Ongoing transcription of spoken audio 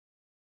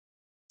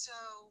So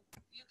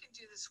you can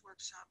do this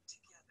workshop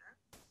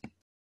together.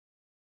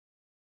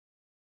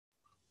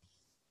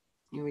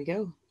 Here we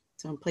go.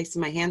 So I'm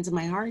placing my hands on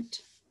my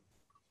heart,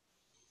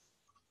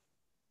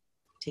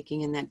 taking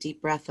in that deep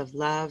breath of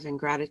love and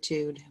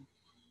gratitude.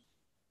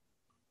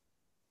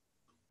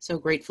 So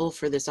grateful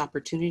for this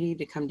opportunity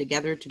to come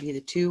together to be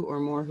the two or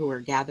more who are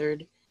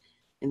gathered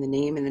in the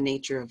name and the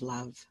nature of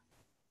love.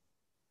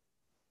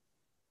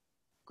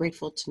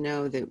 Grateful to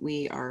know that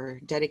we are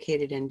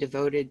dedicated and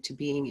devoted to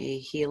being a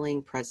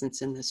healing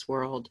presence in this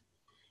world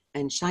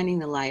and shining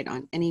the light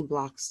on any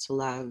blocks to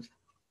love,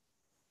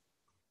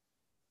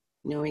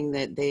 knowing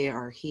that they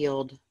are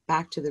healed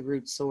back to the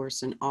root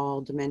source in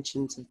all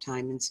dimensions of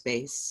time and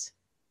space.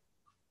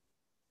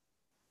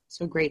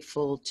 So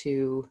grateful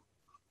to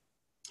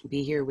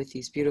be here with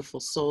these beautiful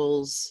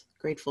souls,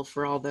 grateful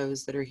for all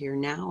those that are here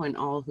now and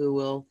all who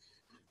will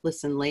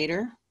listen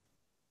later.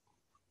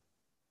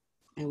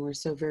 And we're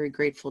so very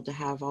grateful to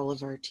have all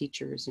of our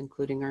teachers,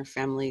 including our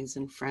families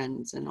and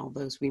friends and all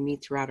those we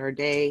meet throughout our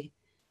day,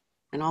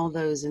 and all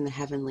those in the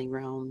heavenly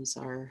realms,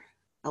 our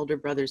elder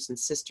brothers and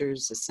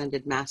sisters,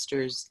 ascended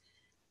masters,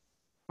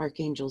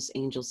 archangels,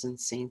 angels, and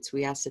saints.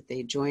 We ask that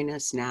they join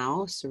us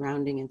now,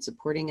 surrounding and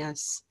supporting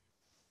us,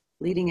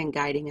 leading and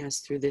guiding us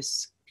through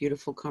this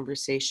beautiful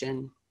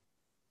conversation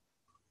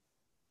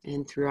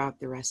and throughout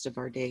the rest of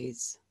our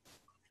days.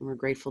 And we're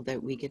grateful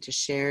that we get to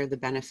share the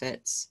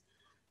benefits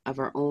of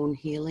our own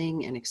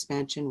healing and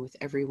expansion with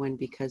everyone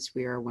because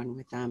we are one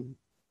with them.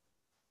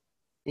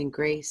 In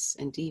grace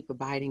and deep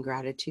abiding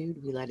gratitude,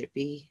 we let it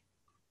be.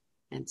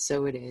 And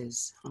so it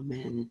is.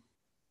 Amen.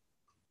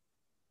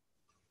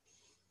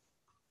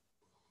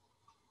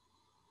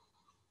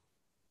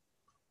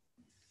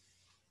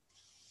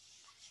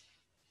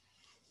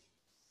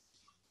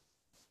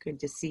 Good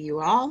to see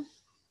you all.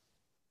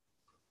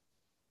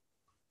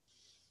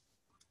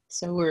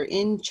 So we're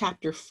in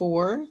chapter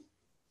 4,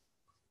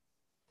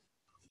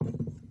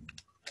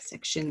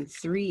 section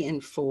 3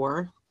 and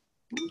 4.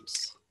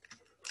 Oops.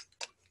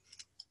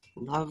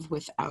 Love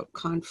without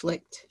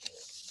conflict.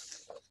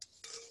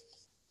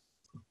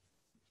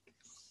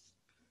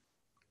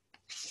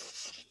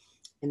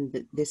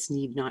 And this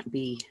need not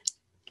be.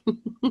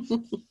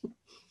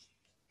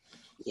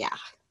 Yeah.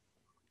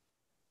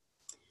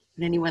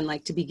 Would anyone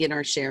like to begin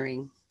our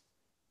sharing?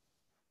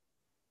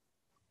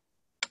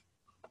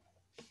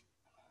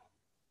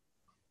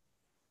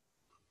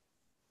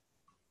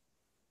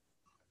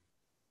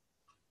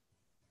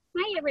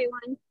 Hi,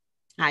 everyone.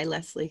 Hi,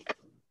 Leslie.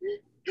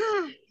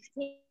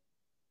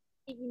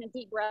 Taking a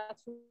deep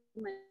breath from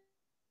my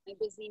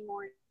busy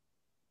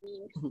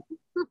morning.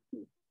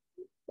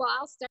 Well,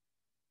 I'll start.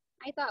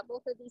 I thought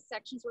both of these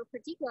sections were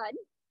pretty good.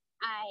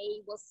 I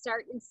will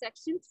start in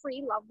section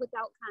 3, Love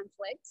Without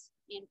Conflict,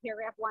 in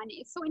paragraph 1.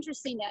 It's so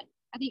interesting that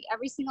I think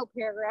every single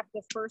paragraph,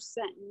 the first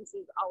sentence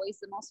is always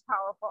the most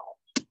powerful.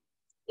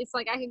 It's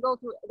like I could go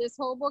through this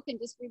whole book and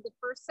just read the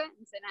first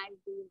sentence and I'd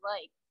be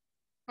like,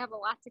 have a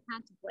lot to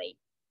contemplate.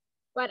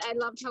 But I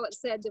loved how it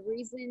said the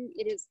reason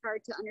it is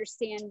hard to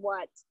understand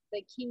what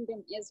the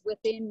kingdom is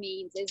within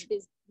means is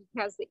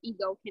because the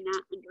ego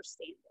cannot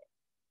understand it.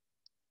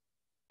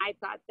 I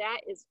thought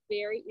that is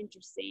very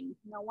interesting.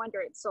 No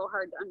wonder it's so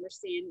hard to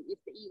understand if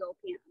the ego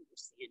can't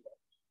understand it.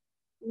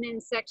 And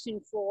then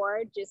section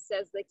 4 just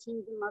says the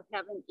kingdom of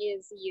heaven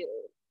is you.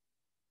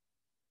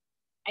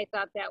 I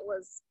thought that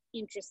was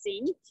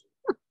interesting.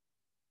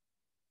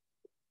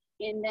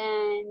 And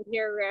then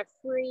paragraph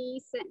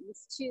 3,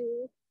 sentence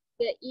 2,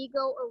 the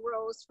ego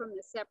arose from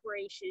the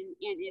separation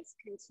and its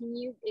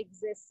continued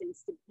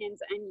existence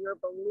depends on your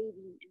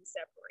believing in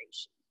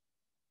separation.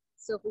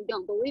 So if we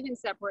don't believe in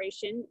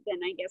separation, then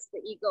I guess the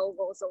ego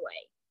goes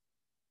away,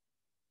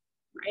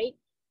 right?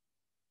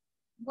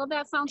 Well,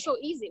 that sounds so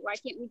easy. Why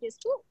can't we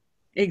just, whoop,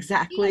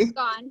 Exactly. it's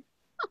gone.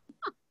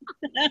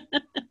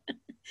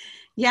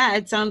 Yeah,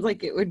 it sounds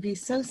like it would be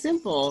so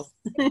simple.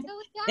 It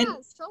really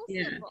does, so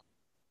simple.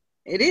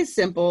 It is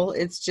simple.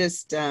 It's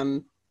just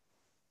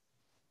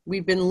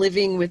we've been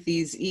living with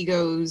these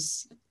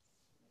egos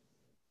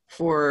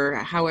for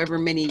however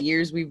many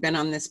years we've been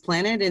on this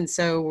planet, and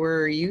so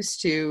we're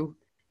used to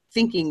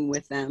thinking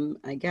with them,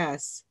 I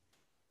guess.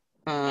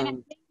 And I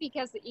think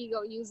because the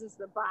ego uses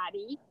the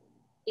body,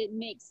 it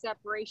makes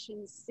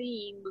separation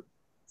seem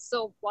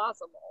so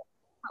plausible.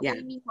 Yeah. What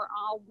do you mean we're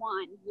all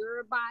one? You're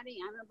a body,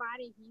 I'm a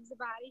body, he's a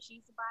body,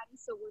 she's a body,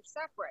 so we're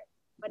separate.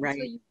 But Right.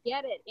 until you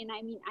get it, and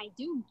I mean, I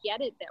do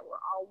get it that we're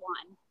all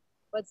one,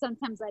 but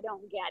sometimes I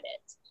don't get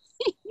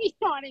it. You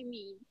know what I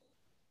mean?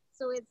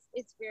 So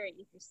it's very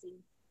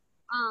interesting.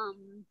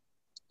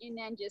 And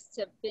then just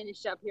to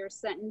finish up here,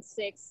 sentence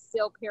 6,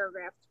 still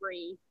paragraph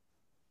 3.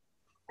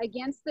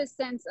 Against the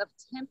sense of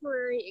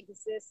temporary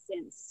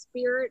existence,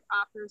 spirit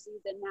offers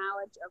you the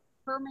knowledge of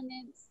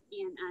permanence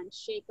and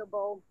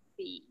unshakable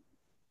being.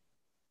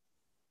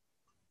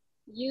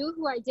 You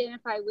who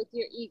identify with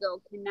your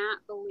ego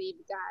cannot believe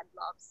God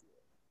loves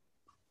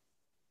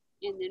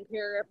you. And then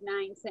paragraph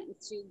 9,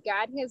 sentence 2,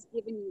 God has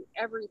given you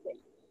everything.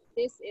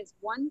 This is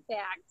one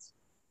fact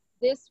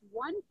This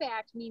one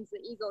fact means the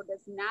ego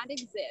does not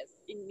exist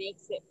and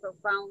makes it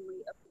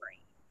profoundly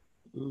afraid.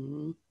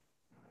 Mm-hmm.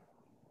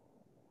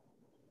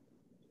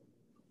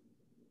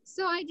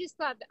 So I just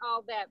thought that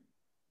all that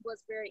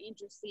was very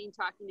interesting,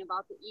 talking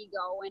about the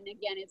ego. And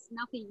again, it's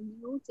nothing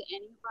new to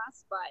any of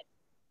us, but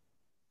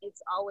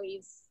it's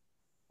always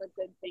a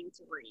good thing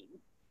to read.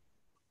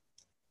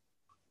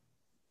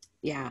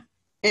 Yeah.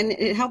 And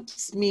it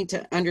helps me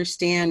to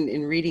understand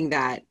in reading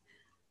that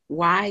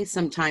why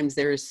sometimes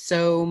there is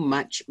so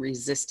much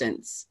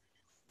resistance,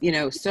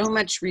 so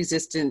much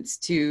resistance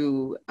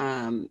to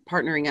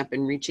partnering up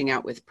and reaching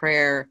out with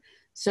prayer,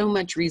 so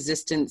much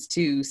resistance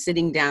to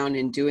sitting down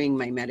and doing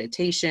my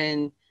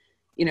meditation,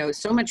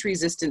 so much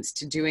resistance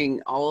to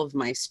doing all of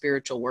my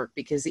spiritual work,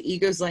 because the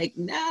ego's like,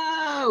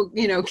 no,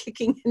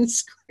 kicking and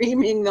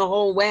screaming the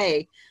whole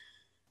way,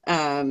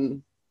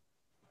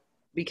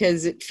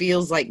 because it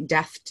feels like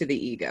death to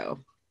the ego.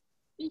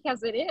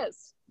 Because it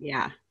is.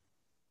 Yeah.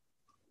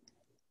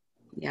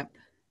 Yep.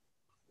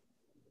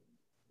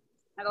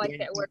 I like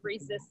that word,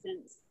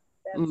 resistance.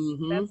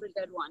 That's a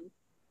good one.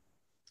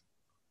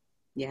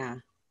 Yeah.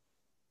 And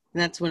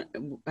that's when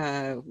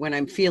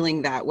I'm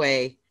feeling that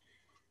way,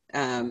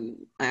 I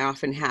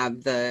often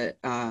have the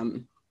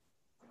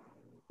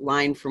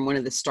line from one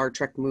of the Star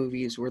Trek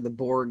movies where the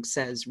Borg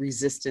says,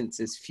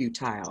 resistance is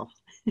futile.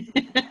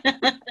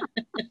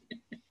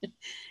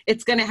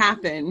 It's going to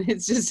happen.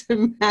 It's just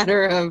a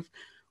matter of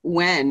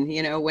when,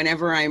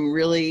 whenever I'm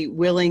really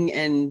willing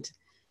and,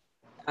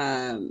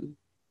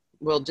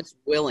 just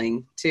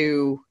willing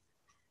to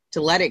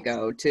let it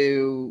go,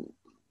 to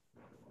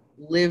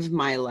live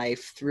my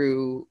life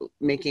through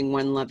making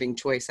one loving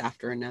choice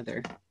after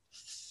another.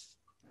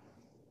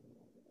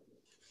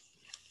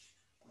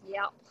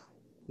 Yep.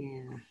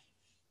 Yeah.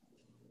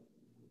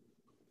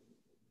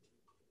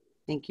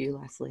 Thank you,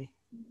 Leslie.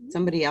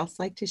 Somebody else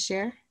like to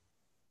share?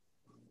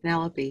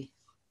 Penelope.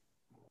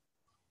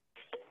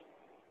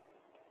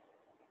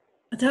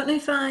 I don't know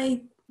if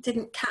I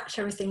didn't catch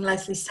everything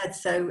Leslie said,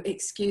 so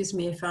excuse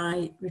me if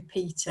I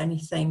repeat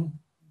anything,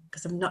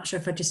 because I'm not sure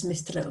if I just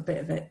missed a little bit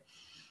of it.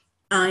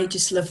 I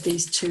just love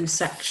these two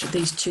sections.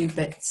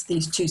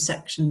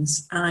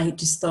 I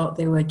just thought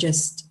they were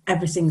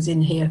everything's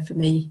in here for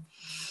me.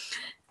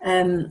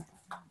 I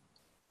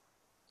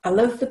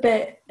love the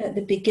bit at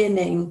the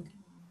beginning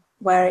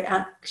where it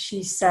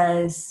actually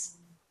says,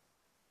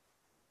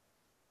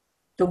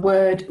 the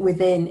word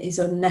within is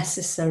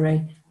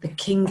unnecessary. The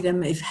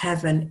kingdom of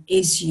heaven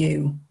is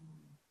you.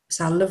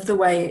 So I love the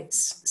way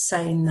it's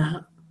saying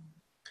that.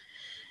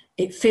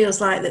 It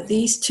feels like that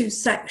these two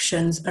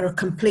sections are a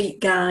complete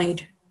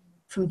guide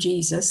from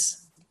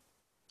Jesus,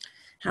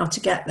 how to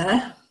get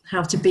there,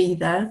 how to be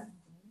there.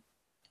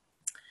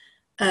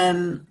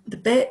 The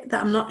bit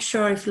that I'm not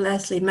sure if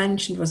Leslie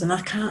mentioned was, and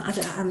I'm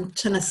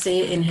trying to see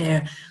it in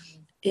here,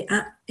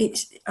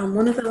 it's on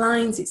one of the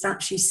lines, it's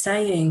actually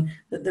saying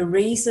that the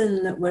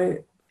reason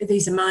that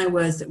these are my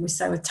words, that we're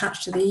so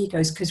attached to the ego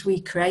is because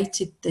we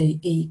created the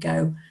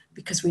ego,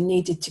 because we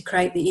needed to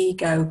create the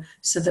ego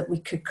so that we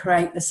could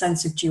create the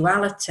sense of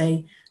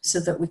duality, so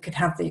that we could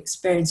have the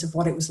experience of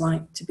what it was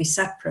like to be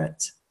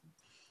separate.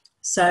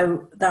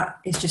 So that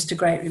is just a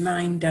great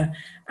reminder.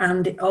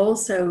 And it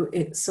also,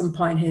 at some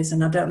point is,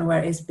 and I don't know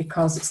where it is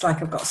because it's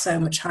like I've got so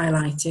much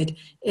highlighted,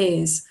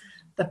 is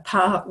the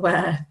part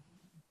where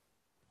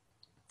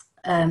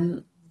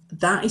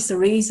that is the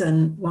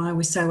reason why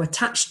we're so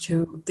attached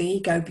to the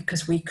ego,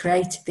 because we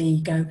created the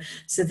ego.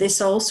 So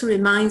this also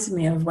reminds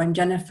me of when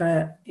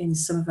Jennifer in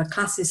some of her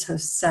classes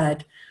has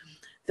said,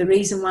 the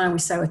reason why we're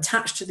so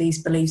attached to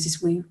these beliefs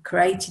is we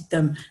created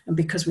them, and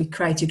because we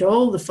created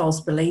all the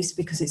false beliefs,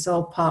 because it's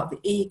all part of the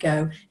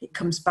ego, it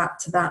comes back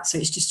to that. So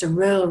it's just a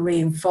real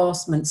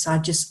reinforcement. So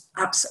I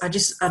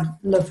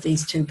love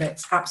these two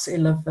bits,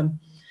 absolutely love them.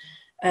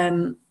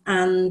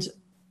 And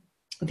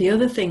the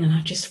other thing, and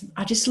I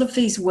just love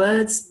these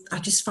words. I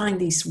just find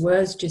these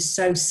words just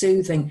so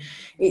soothing.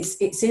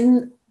 It's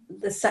in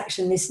the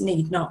section, this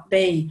need not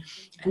be,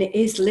 and it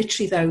is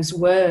literally those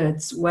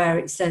words where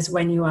it says,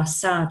 when you are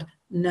sad,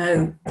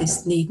 no,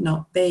 this need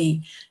not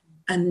be.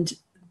 And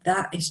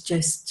that is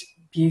just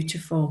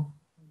beautiful.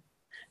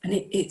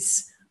 And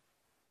it's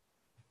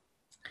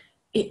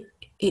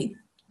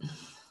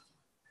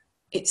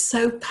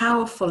so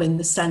powerful in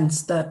the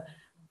sense that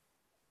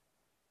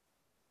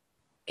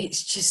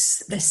it's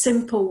just, they're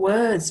simple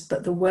words,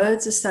 but the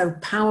words are so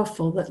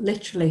powerful that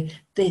literally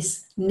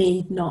this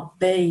need not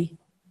be.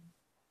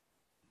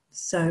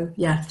 So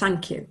yeah,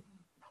 thank you.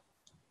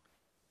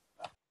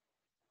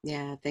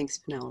 Yeah, thanks,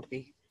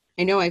 Penelope.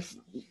 I know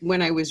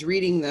when I was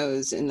reading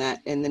those in the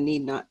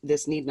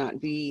this need not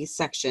be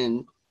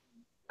section,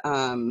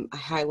 I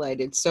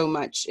highlighted so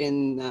much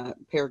in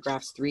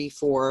paragraphs 3,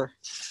 4,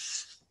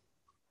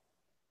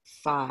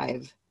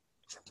 5.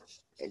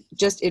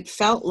 It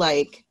felt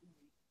like,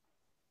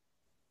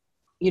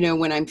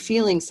 when I'm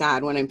feeling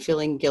sad, when I'm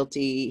feeling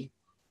guilty,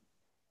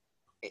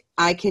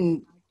 I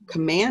can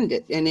command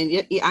it. And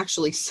it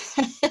actually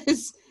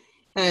says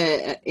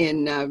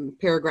in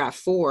paragraph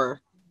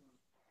 4,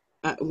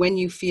 when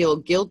you feel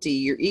guilty,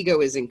 your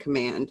ego is in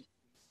command.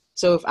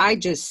 So if I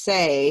just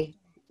say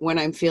when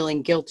I'm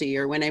feeling guilty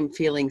or when I'm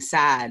feeling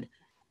sad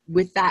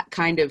with that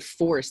kind of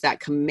force, that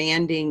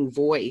commanding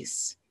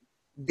voice,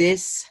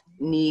 this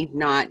need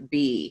not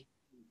be,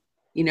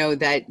 you know,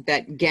 that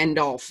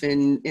Gandalf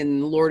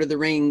in Lord of the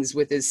Rings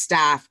with his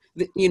staff,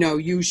 you know,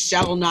 you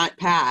shall not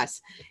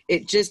pass.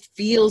 It just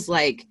feels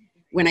like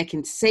when I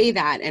can say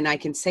that, and I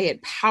can say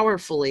it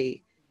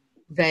powerfully,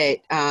 that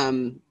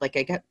like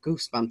I got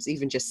goosebumps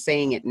even just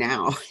saying it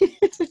now,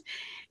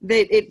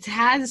 that it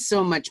has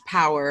so much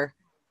power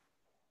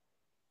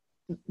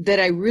that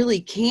I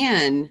really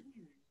can.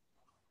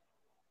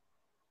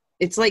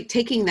 It's like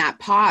taking that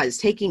pause,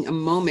 taking a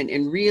moment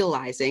and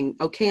realizing,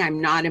 okay,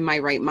 I'm not in my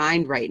right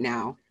mind right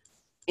now.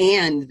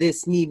 And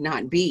this need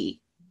not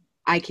be.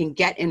 I can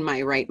get in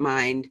my right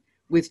mind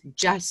with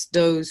just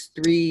those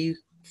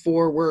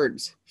 4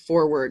 words,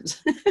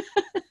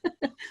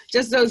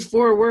 just those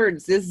 4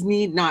 words. This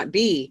need not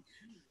be.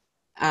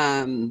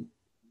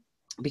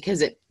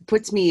 Because it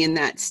puts me in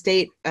that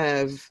state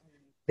of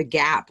the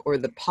gap or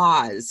the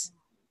pause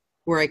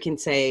where I can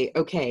say,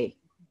 okay,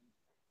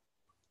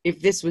 if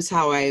this was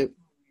how I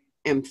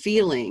am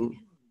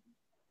feeling,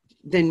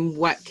 then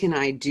what can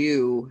I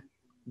do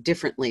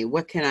differently?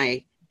 What can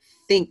I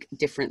think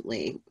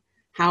differently?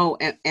 How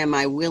am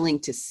I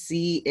willing to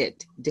see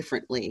it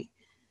differently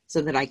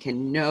so that I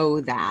can know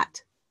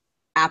that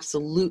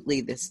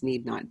absolutely this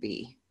need not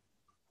be?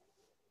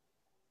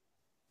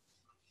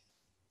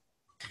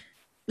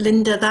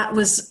 Linda,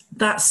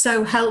 that's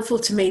so helpful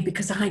to me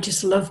because I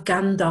just love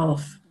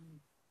Gandalf.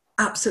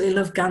 Absolutely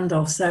love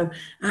Gandalf. So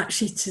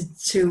actually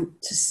to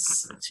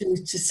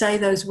say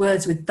those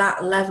words with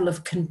that level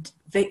of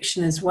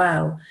conviction as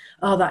well,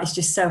 oh, that is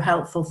just so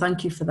helpful.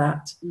 Thank you for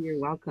that. You're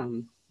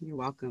welcome. You're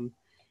welcome.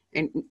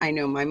 And I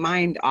know my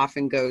mind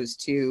often goes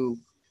to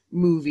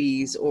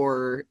movies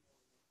or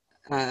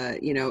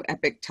you know,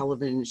 epic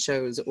television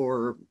shows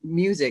or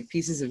music,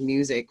 pieces of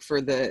music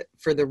for the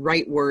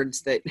right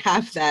words that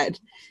have that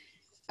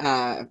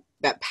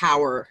that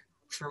power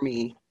for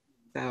me.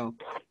 So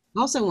I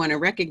also want to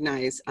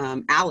recognize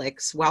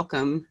Alex.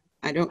 Welcome.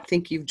 I don't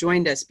think you've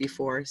joined us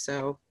before,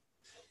 so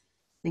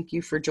thank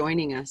you for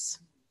joining us.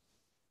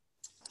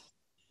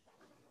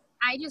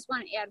 I just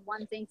want to add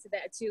one thing to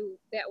that too.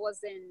 That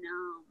was in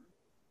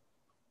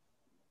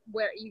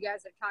where you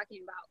guys are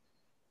talking about.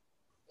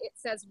 It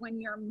says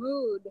when your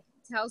mood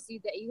tells you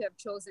that you have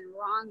chosen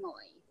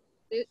wrongly,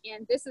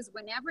 and this is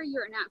whenever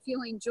you're not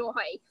feeling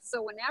joy.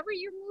 So whenever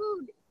your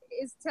mood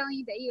is telling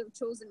you that you have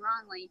chosen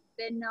wrongly,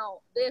 then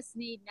no, this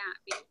need not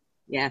be.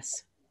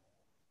 Yes.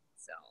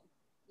 So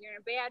you're in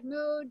a bad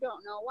mood,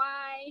 don't know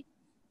why,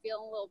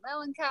 feeling a little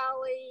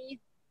melancholy.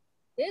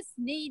 This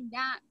need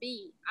not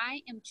be.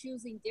 I am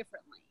choosing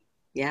differently.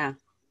 Yeah.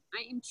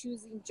 I am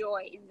choosing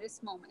joy in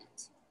this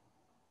moment.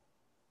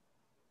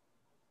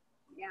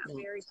 Yeah,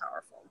 very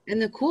powerful.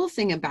 And the cool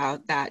thing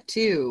about that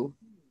too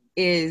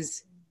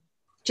is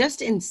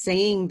just in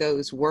saying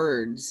those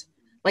words,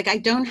 like I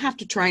don't have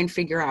to try and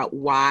figure out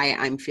why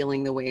I'm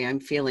feeling the way I'm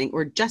feeling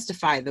or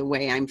justify the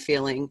way I'm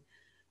feeling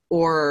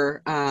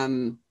or,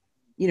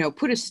 you know,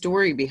 put a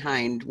story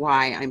behind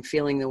why I'm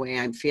feeling the way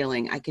I'm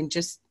feeling. I can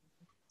just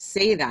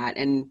say that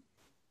and,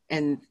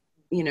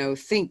 you know,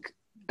 think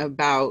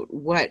about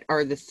what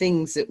are the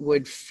things that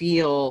would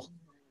feel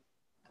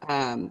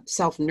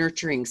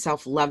self-nurturing,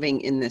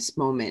 self-loving in this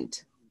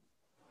moment.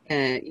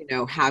 You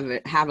know, have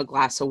a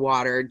glass of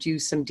water, do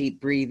some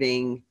deep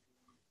breathing,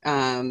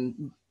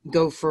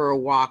 go for a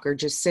walk, or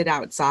just sit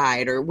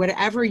outside, or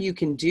whatever you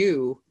can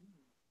do,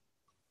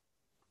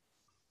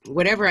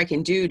 whatever I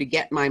can do to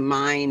get my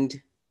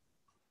mind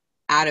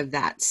out of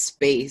that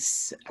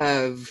space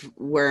of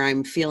where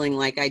I'm feeling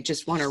like I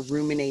just want to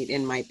ruminate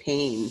in my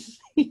pain,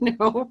 you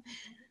know,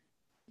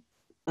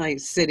 like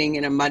sitting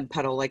in a mud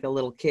puddle like a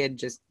little kid,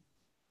 just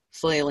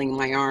flailing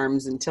my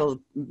arms until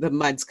the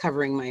mud's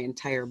covering my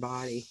entire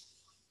body.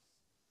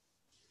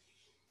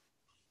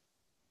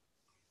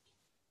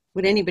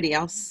 Would anybody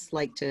else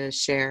like to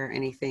share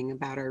anything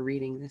about our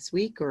reading this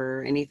week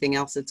or anything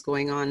else that's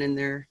going on in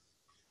their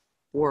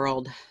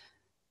world?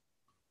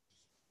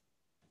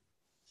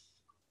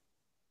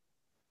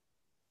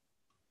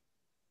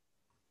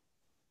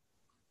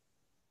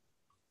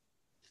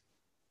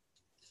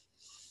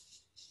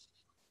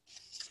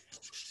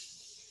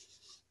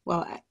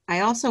 Well,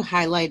 I also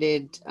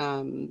highlighted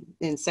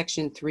in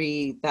section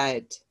 3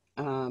 that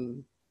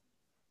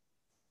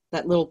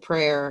that little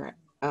prayer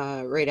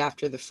right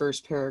after the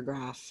first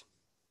paragraph.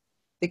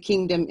 The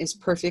kingdom is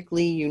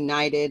perfectly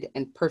united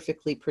and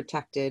perfectly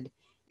protected,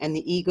 and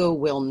the ego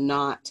will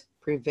not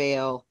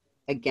prevail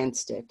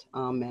against it.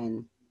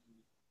 Amen.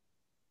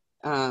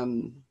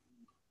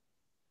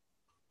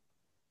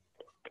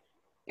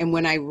 And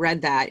when I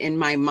read that in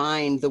my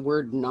mind, the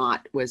word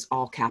not was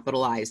all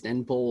capitalized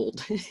and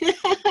bold.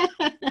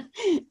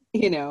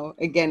 You know,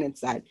 again,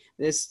 it's that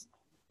this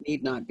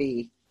need not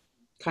be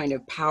kind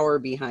of power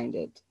behind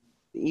it.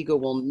 The ego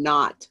will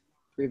not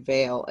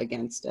prevail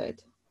against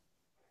it.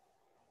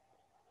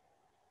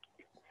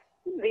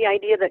 the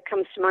idea that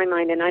comes to my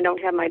mind, and I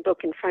don't have my book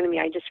in front of me,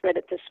 I just read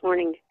it this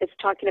morning, it's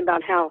talking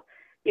about how,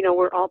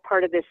 we're all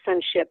part of this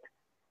sonship,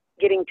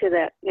 getting to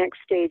that next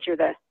stage, or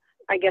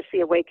I guess the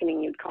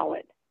awakening you'd call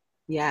it.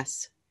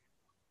 Yes.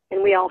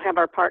 And we all have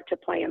our part to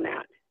play in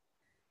that.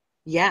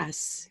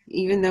 Yes,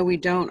 even though we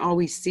don't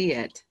always see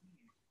it.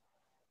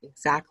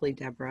 Exactly,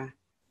 Deborah.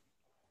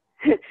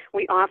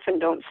 We often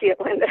don't see it,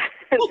 Linda.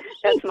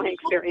 That's my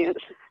experience.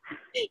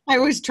 I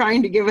was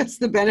trying to give us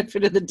the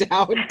benefit of the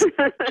doubt.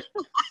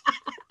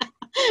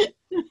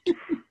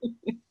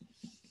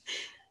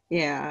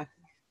 Yeah.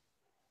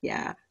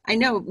 Yeah. I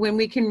know when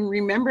we can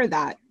remember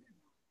that,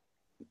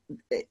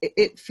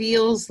 it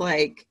feels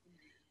like,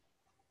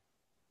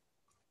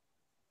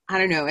 I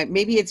don't know,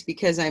 maybe it's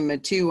because I'm a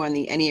 2 on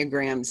the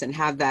Enneagrams and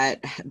have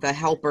the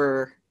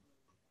helper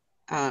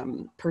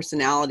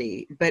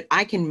personality, but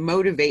I can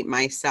motivate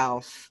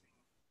myself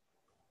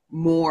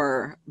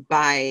more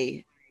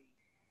by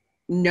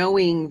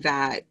knowing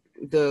that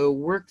the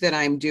work that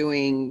I'm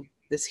doing,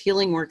 this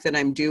healing work that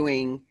I'm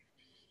doing,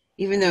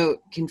 even though it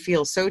can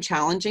feel so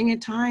challenging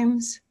at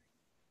times,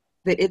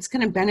 that it's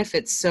going to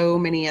benefit so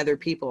many other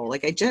people.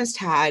 Like I just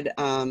had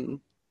my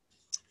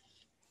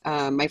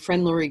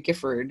friend Lori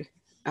Gifford,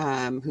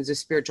 who's a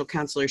spiritual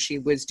counselor. She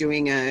was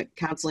doing a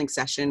counseling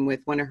session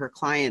with one of her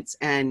clients,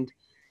 and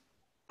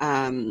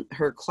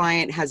her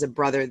client has a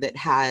brother that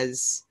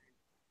has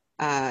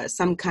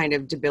some kind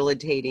of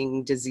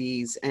debilitating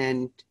disease,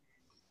 and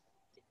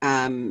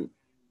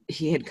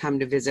he had come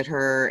to visit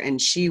her,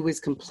 and she was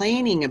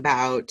complaining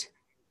about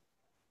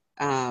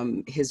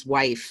his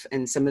wife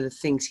and some of the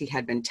things he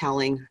had been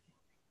telling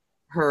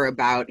her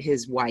about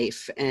his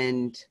wife,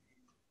 and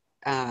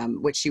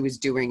what she was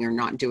doing or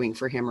not doing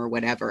for him or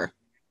whatever.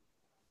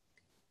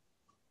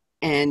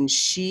 And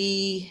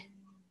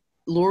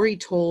Lori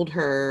told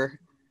her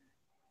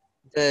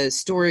the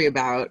story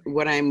about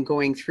what I'm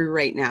going through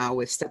right now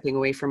with stepping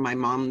away from my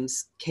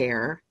mom's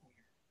care,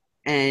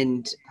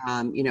 and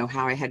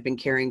how I had been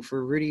caring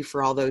for Rudy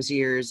for all those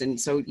years. And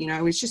so,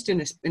 I was just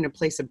in a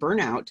place of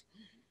burnout.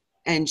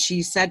 And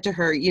she said to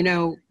her,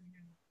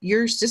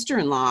 your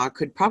sister-in-law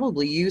could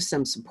probably use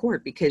some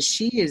support, because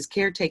she is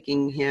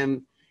caretaking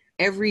him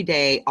every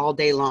day, all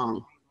day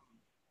long.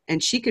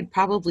 And she could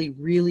probably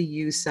really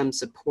use some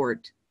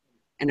support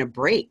and a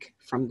break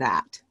from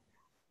that.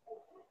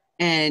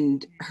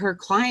 And her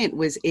client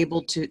was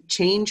able to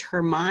change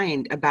her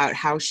mind about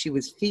how she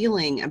was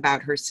feeling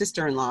about her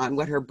sister-in-law and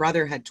what her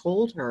brother had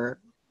told her,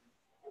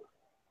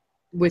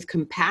 with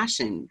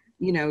compassion,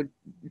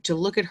 to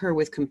look at her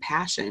with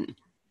compassion.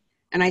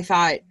 And I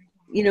thought,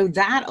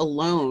 that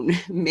alone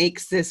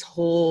makes this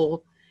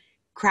whole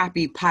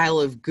crappy pile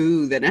of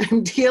goo that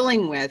I'm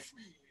dealing with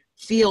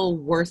feel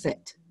worth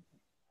it,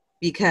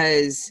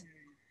 because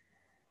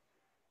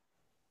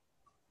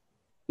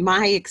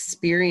my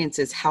experience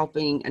is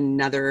helping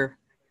another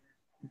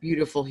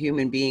beautiful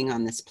human being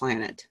on this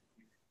planet.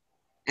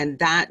 And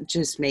that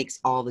just makes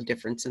all the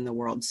difference in the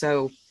world.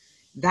 So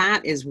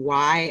that is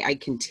why I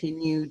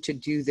continue to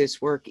do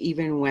this work,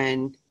 even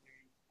when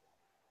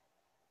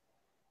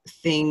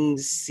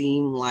things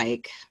seem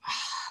like,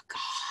 oh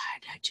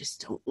God, I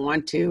just don't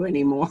want to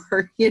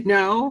anymore,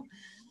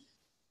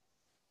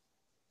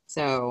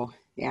 So,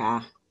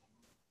 yeah.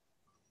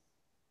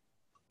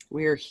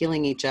 We are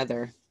healing each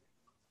other.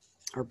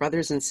 Our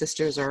brothers and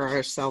sisters are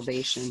our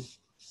salvation.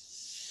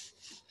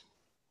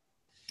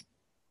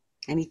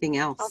 Anything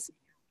else?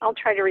 I'll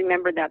try to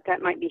remember that.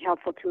 That might be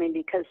helpful to me,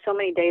 because so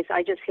many days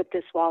I just hit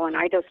this wall and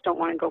I just don't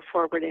want to go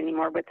forward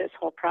anymore with this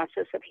whole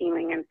process of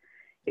healing and,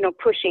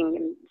 pushing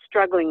and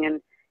struggling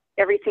and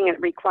everything it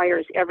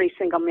requires every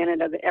single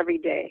minute of every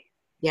day.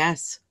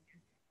 Yes.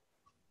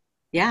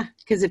 Yeah,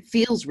 because it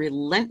feels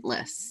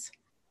relentless.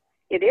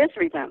 It is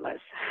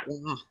relentless.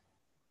 Yeah.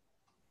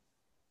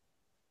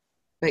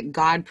 But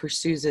God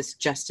pursues us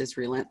just as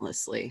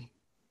relentlessly.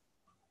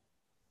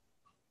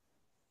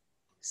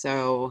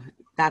 So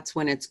that's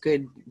when it's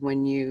good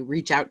when you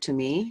reach out to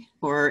me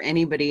or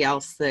anybody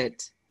else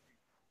that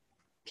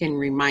can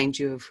remind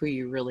you of who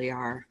you really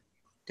are,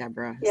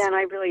 Deborah. Yeah, and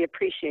I really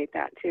appreciate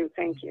that too.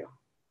 Thank you.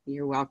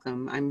 You're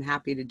welcome. I'm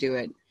happy to do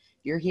it.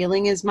 Your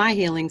healing is my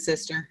healing,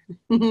 sister.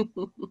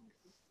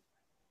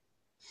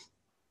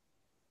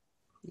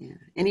 Yeah.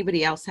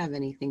 Anybody else have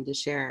anything to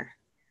share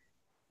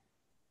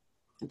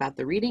about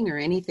the reading or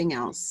anything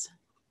else?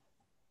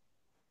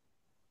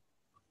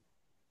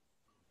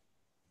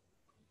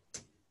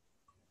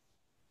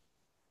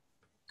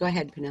 Go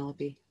ahead,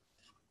 Penelope.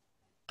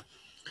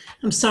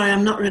 I'm sorry,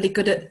 I'm not really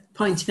good at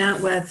pointing out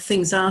where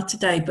things are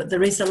today, but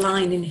there is a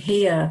line in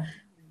here,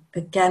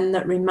 again,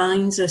 that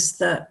reminds us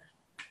that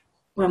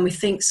when we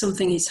think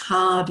something is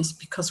hard, it's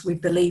because we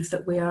believe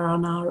that we are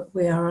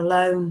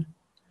alone.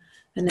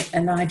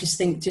 And I just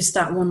think just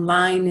that one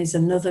line is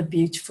another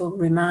beautiful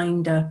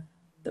reminder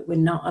that we're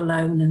not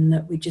alone and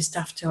that we just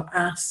have to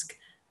ask.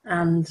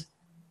 And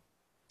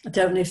I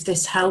don't know if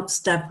this helps,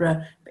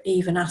 Deborah, but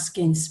even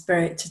asking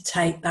Spirit to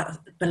take that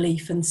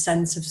belief and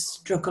sense of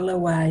struggle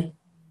away.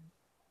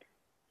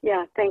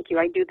 Yeah, thank you.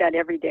 I do that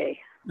every day.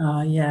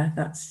 Oh, yeah,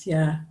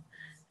 yeah.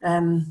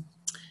 And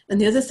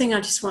the other thing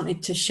I just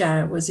wanted to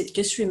share was, it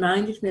just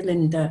reminded me,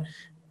 Linda,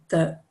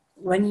 that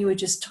when you were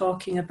just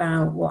talking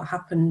about what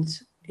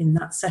happened in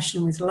that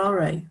session with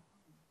Laurie,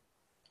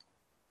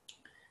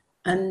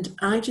 and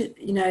I just,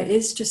 you know, it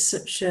is just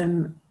such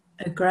a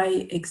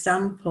great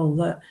example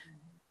that,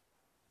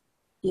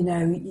 you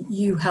know,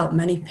 you help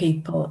many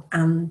people,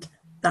 and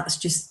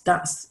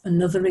that's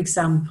another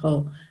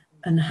example,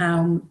 and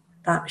how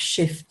that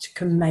shift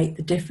can make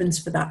the difference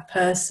for that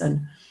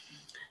person.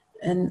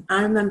 And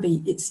I remember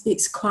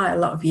it's quite a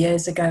lot of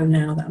years ago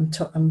now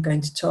that I'm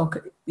going to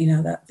talk, you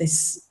know, that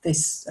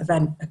this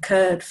event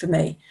occurred for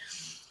me,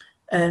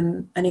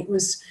 and it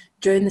was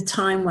during the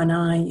time when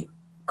I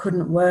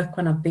couldn't work,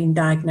 when I've been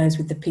diagnosed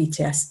with the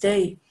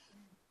PTSD.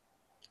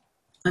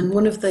 And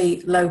one of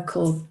the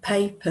local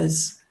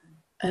papers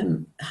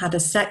had a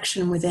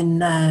section within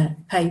their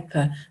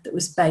paper that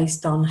was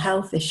based on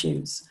health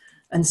issues.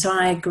 And so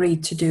I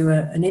agreed to do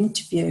an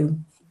interview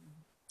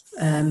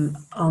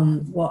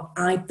on what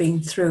I'd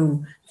been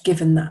through,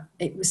 given that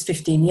it was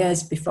 15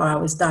 years before I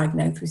was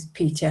diagnosed with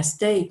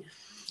PTSD.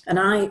 And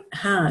I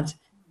had,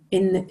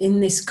 in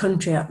this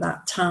country at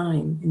that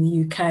time, in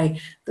the UK,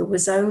 there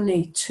was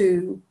only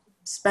 2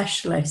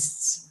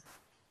 specialists,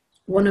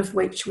 one of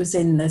which was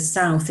in the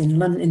south, in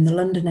the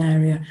London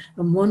area,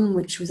 and one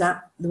which was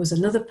there was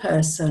another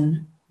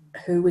person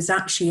who was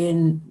actually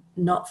in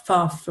not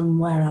far from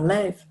where I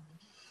live.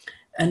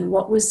 And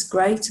what was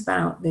great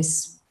about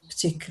this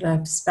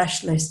particular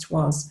specialist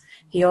was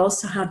he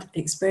also had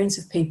experience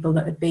of people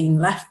that had been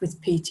left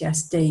with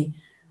PTSD,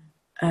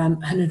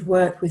 and had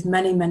worked with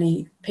many,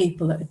 many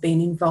people that had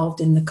been involved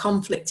in the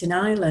conflict in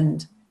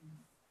Ireland.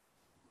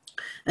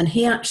 And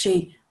he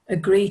actually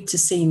agreed to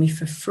see me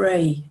for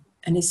free,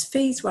 and his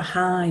fees were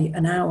high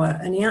an hour,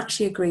 and he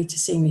actually agreed to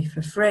see me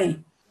for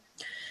free.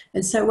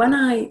 And so when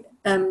I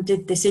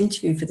did this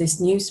interview for this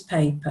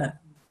newspaper,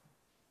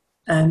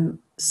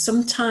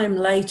 sometime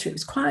later, it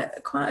was quite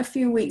a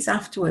few weeks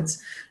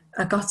afterwards,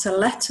 I got a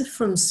letter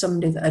from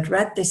somebody that had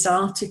read this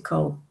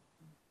article,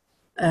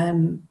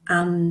 and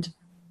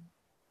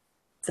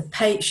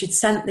she'd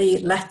sent the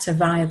letter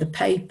via the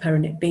paper,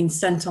 and it'd been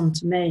sent on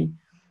to me.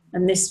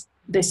 And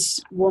this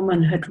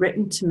woman had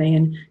written to me,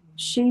 and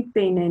she'd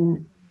been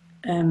in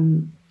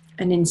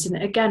an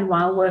incident, again,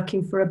 while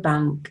working for a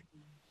bank,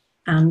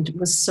 and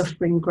was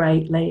suffering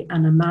greatly,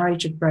 and her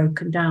marriage had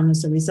broken down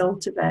as a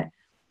result of it.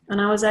 And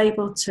I was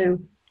able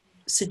to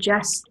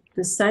suggest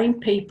the same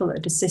people that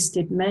had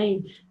assisted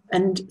me.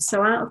 And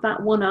so out of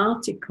that one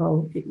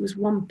article, it was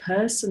one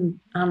person.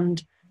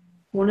 And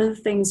one of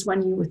the things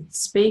when you were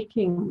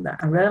speaking that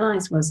I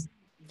realized was,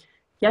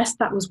 yes,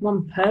 that was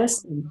one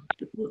person.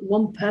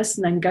 One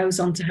person then goes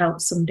on to help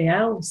somebody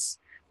else.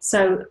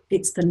 So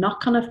it's the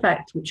knock-on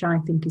effect, which I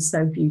think is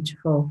so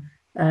beautiful.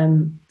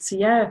 So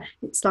yeah,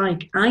 it's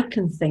like I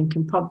can think,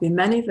 and probably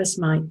many of us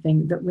might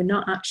think, that we're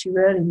not actually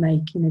really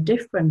making a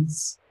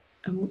difference,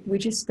 and we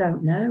just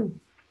don't know.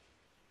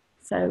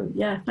 So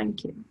yeah,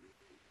 thank you.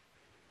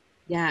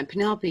 Yeah,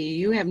 Penelope,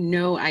 you have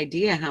no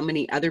idea how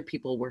many other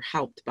people were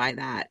helped by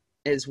that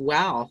as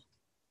well,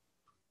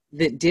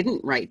 that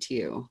didn't write to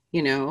you,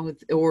 you know,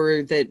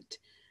 or that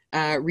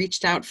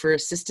reached out for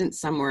assistance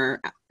somewhere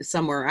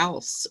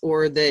else,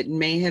 or that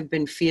may have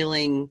been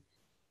feeling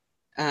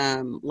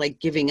like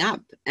giving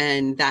up,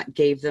 and that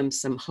gave them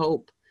some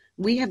hope.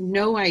 We have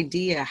no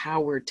idea how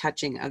we're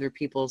touching other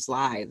people's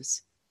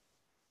lives.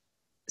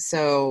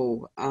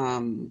 So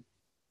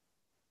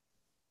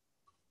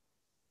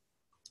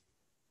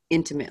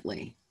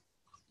intimately,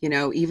 you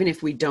know, even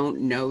if we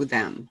don't know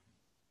them,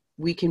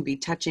 we can be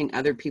touching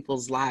other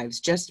people's lives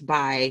just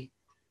by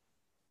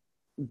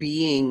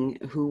being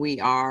who we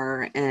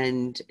are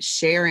and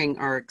sharing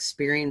our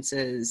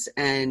experiences,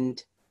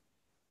 and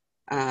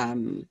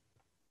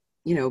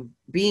you know,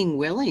 being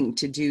willing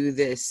to do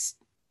this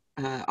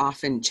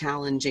often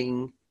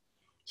challenging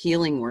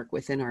healing work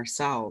within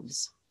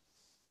ourselves.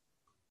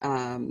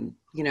 You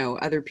know,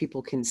 other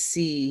people can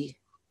see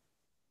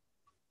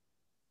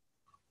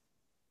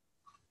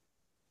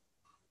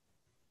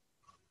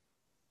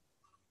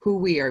who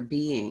we are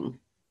being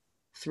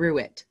through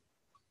it.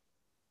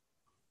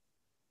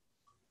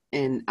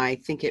 And I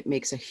think it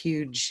makes a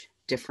huge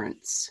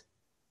difference.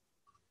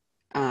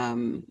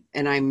 And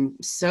I'm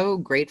so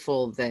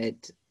grateful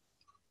that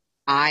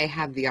I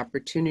have the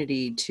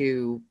opportunity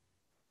to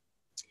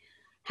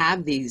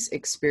have these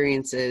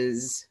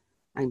experiences.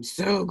 I'm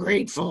so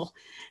grateful.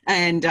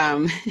 And,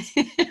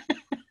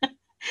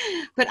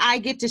 but I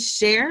get to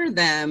share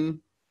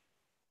them,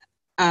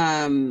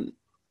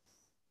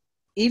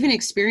 even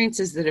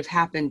experiences that have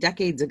happened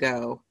decades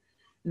ago,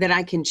 that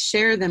I can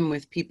share them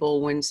with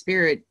people when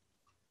Spirit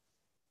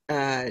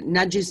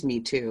nudges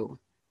me to,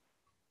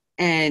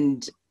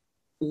 and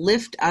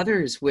lift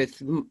others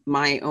with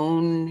my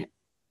own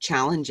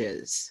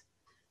challenges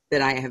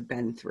that I have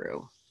been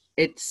through.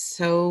 It's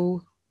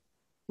so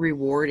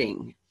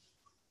rewarding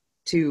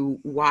to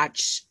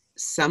watch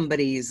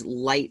somebody's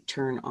light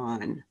turn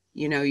on.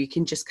 You know, you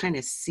can just kind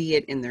of see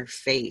it in their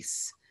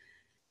face.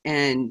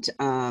 And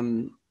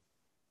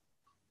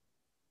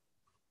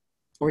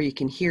or you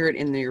can hear it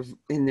in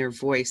their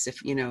voice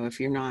if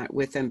you're not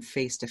with them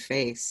face to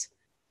face.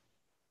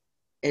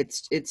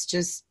 It's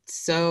just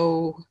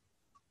so,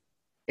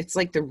 it's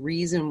like the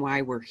reason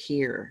why we're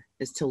here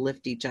is to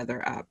lift each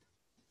other up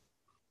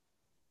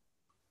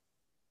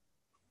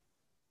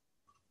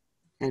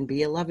and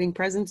be a loving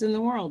presence in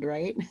the world,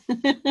 right?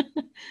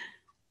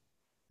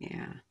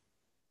 Yeah.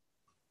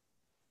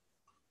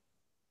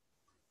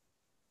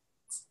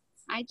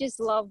 I just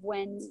love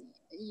when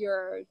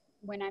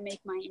I make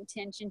my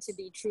intention to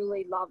be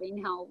truly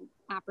loving, how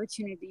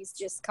opportunities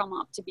just come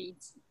up to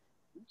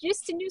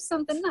do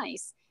something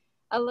nice.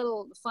 A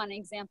little fun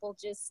example,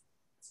 just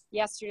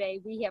yesterday,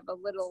 we have a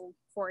little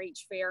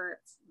 4-H fair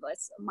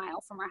that's a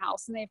mile from our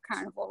house, and they have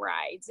carnival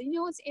rides. And,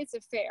 it's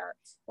a fair.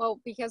 Well,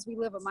 because we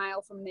live a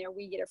mile from there,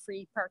 we get a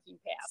free parking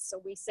pass.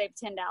 So we save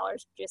 $10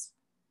 just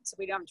so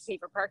we don't have to pay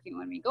for parking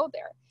when we go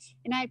there.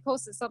 And I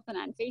posted something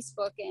on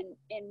Facebook,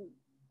 and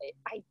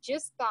I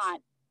just thought,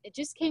 it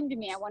just came to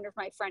me. I wonder if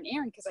my friend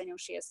Erin, because I know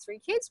she has 3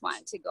 kids,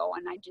 wanted to go.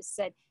 And I just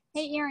said,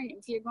 hey, Erin,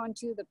 if you're going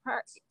to the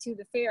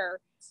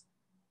fair,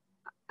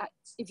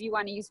 if you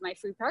want to use my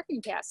free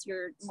parking pass,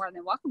 you're more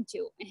than welcome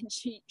to. And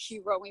she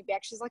wrote me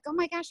back. She's like, oh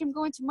my gosh, I'm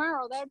going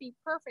tomorrow. That would be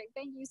perfect.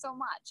 Thank you so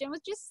much. And it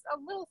was just a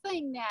little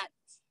thing that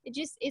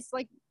it's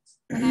like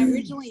when I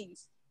originally,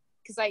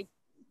 because I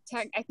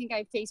think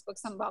I Facebooked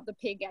something about the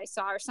pig I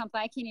saw or something.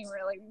 I can't even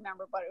really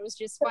remember, but it was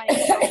just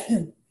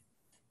funny.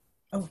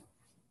 Oh.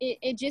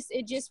 It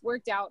just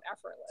worked out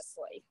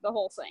effortlessly, the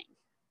whole thing.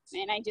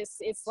 And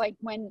it's like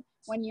when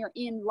you're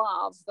in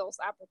love, those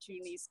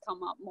opportunities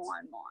come up more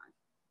and more.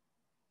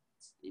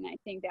 And I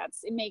think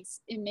it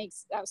makes,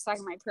 I was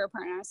talking to my prayer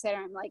partner, I said,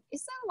 I'm like,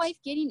 isn't life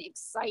getting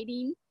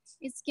exciting?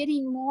 It's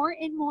getting more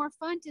and more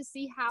fun to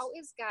see how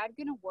is God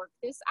going to work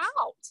this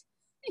out?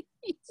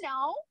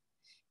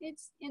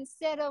 It's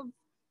instead of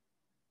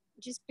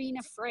just being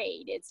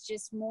afraid, it's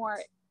just more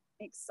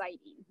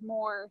exciting,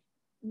 more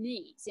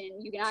neat.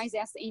 And you can always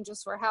ask the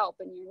angels for help,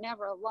 and you're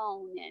never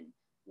alone. And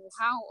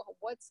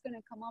what's going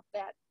to come up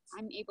that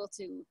I'm able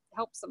to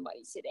help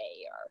somebody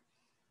today? Or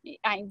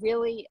I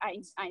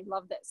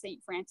love that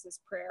St.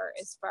 Francis prayer,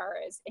 as far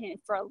as, and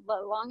for the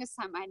longest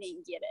time, I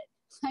didn't get it.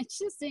 I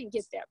just didn't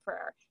get that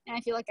prayer. And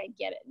I feel like I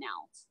get it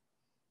now.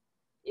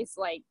 It's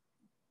like,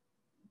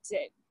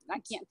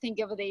 I can't think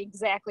of it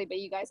exactly, but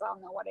you guys all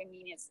know what I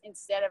mean. It's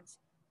instead of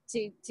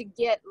to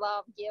get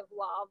love, give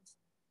love.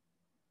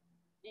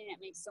 And it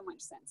makes so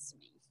much sense to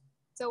me.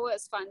 So it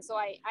was fun. So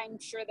I'm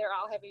sure they're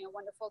all having a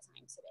wonderful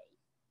time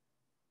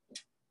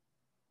today.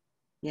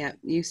 Yeah,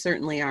 you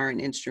certainly are an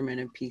instrument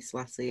of peace,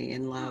 Leslie,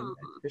 and love.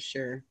 For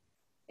sure.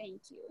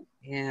 Thank you.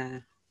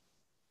 Yeah.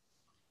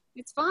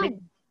 It's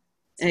fun.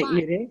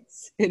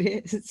 It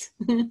is.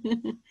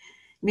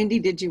 Mindy,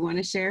 did you want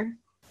to share?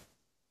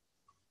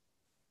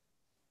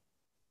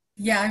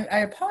 Yeah, I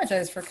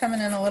apologize for coming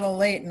in a little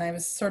late, and I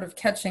was sort of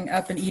catching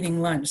up and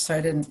eating lunch, so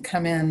I didn't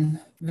come in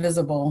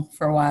visible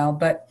for a while,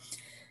 but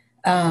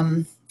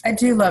I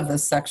do love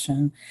this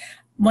section.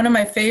 One of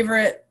my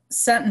favorite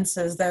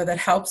sentences, though, that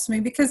helps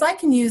me, because I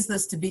can use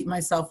this to beat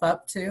myself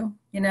up too.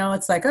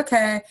 It's like,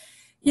 okay,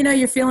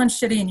 you're feeling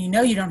shitty, and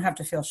you don't have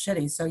to feel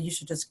shitty, so you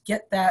should just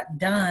get that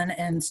done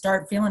and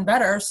start feeling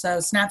better.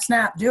 So snap,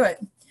 snap, do it.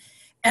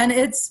 And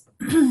it's,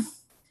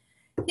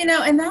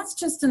 and that's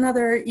just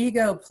another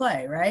ego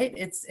play, right?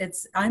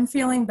 It's I'm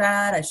feeling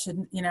bad, I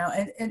shouldn't,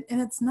 and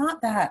it's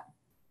not that.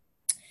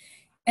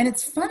 And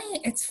it's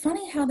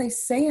funny how they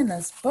say in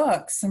this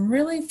book some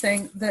really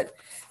things that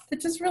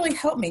just really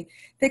help me.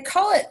 They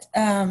call it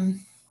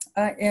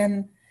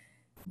in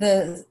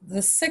the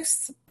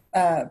 6th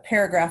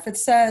paragraph, it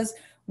says,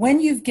 when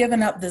you've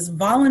given up this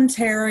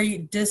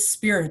voluntary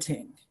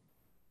dispiriting.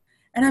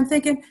 And I'm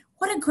thinking,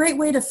 what a great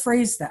way to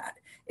phrase that.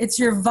 It's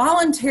your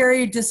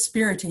voluntary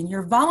dispiriting.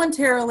 You're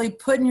voluntarily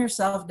putting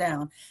yourself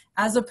down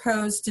as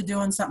opposed to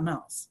doing something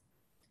else.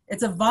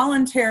 It's a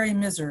voluntary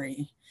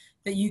misery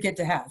that you get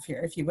to have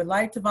here. If you would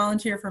like to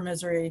volunteer for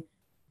misery,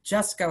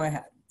 just go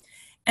ahead.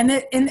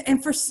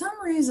 And for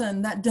some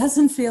reason, that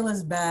doesn't feel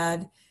as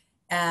bad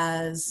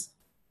as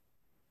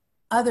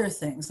other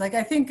things. Like,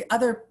 I think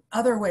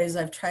other ways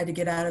I've tried to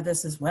get out of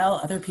this as well.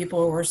 Other people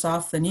are worse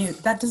off than you.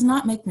 That does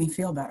not make me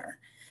feel better.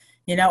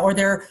 Or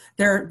there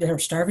are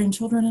starving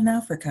children in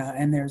Africa,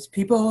 and there's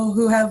people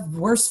who have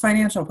worse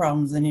financial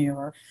problems than you,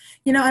 or,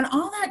 and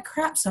all that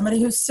crap,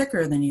 somebody who's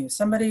sicker than you,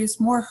 somebody who's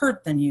more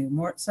hurt than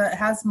you,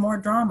 has more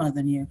drama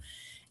than you.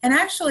 And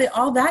actually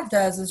all that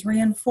does is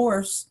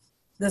reinforce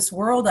this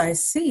world I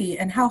see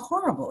and how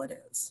horrible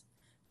it is.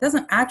 It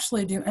doesn't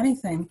actually do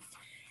anything.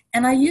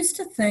 And I used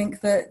to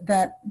think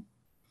that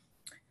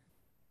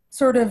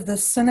sort of the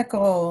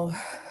cynical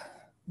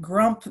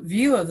grump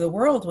view of the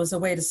world was a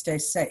way to stay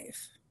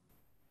safe.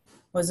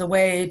 Was a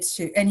way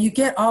to, and you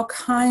get all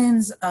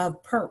kinds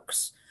of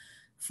perks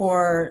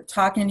for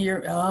talking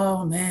to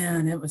oh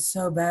man, it was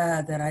so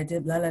bad that I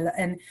did blah, blah, blah.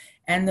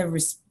 And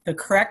the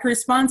correct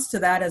response to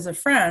that as a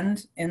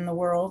friend in the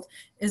world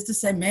is to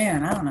say,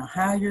 man, I don't know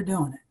how you're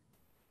doing it.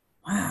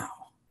 Wow.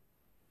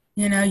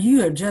 you know,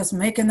 you are just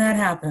making that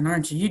happen,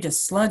 aren't you? You're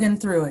just slugging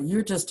through it.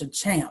 You're just a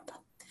champ.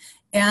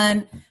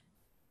 And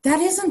that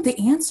isn't the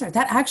answer.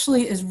 That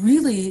actually is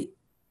really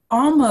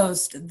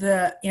almost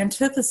the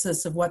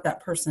antithesis of what that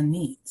person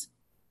needs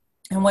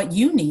and what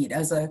you need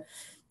as a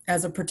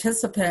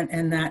participant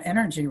in that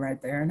energy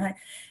right there.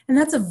 And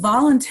that's a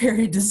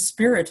voluntary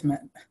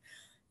dispiritment.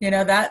 You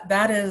know,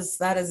 that is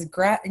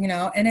you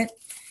know, and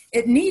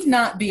it need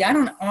not be. I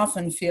don't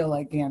often feel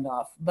like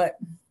Gandalf, but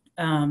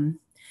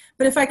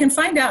if I can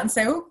find out and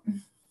say, oh,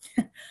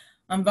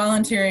 I'm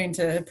volunteering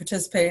to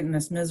participate in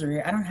this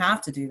misery, I don't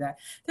have to do that.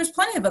 There's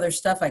plenty of other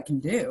stuff I can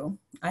do.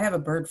 I have a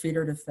bird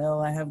feeder to fill.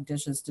 I have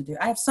dishes to do.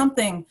 I have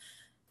something,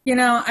 you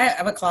know, I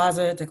have a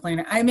closet to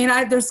clean. I mean,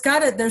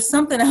 there's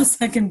something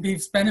else I can be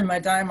spending my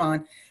time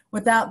on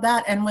without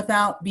that and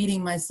without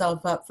beating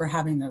myself up for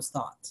having those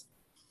thoughts.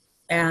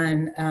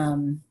 And,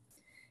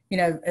 you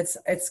know,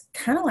 it's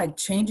kind of like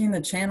changing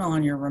the channel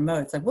on your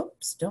remote. It's like,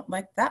 whoops, don't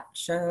like that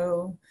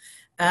show.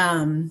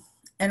 And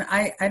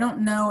I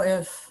don't know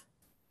if,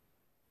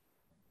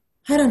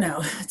 I don't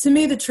know. To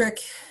me, the trick,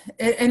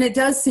 and it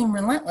does seem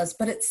relentless,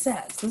 but it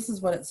says, this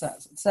is what it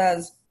says. It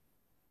says,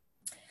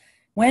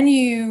 when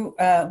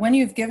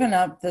you've given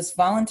up this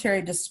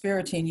voluntary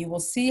dispiriting, you will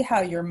see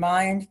how your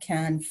mind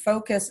can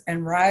focus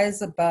and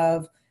rise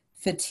above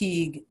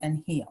fatigue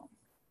and heal.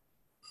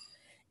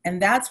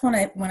 And that's when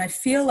I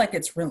feel like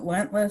it's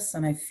relentless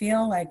and I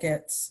feel like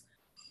it's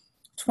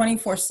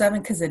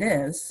 24/7, because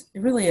it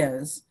really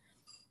is.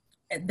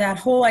 That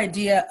whole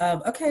idea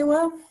of, okay,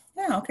 well,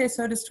 yeah, okay,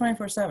 so it is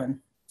 24/7.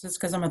 Just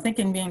because I'm a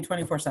thinking being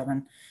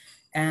 24/7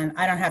 and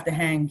I don't have to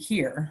hang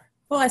here.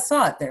 Well, I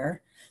saw it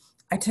there.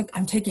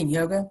 I'm taking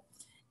yoga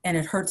and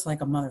it hurts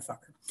like a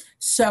motherfucker.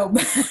 So,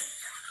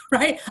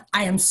 right?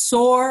 I am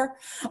sore.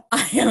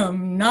 I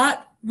am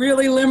not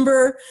really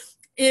limber.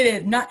 It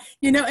is not,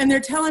 you know, and they're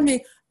telling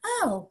me,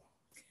 oh,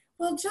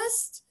 well,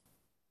 just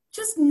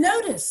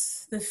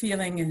notice the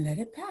feeling and let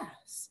it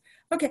pass.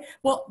 Okay,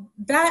 well,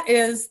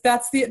 that's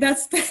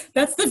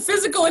the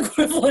physical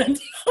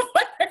equivalent of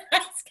what they're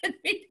asking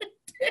me to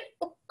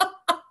do.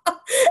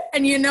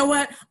 And you know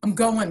what? I'm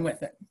going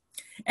with it.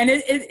 And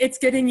it's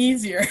getting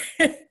easier.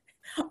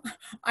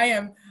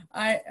 I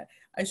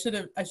should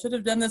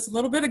have done this a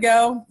little bit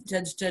ago.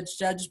 Judge.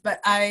 But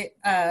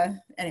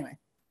anyway,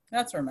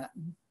 that's where I'm at.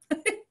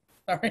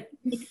 Sorry.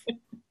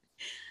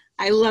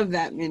 I love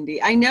that,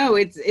 Mindy. I know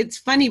it's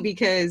funny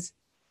because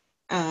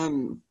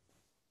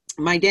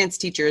my dance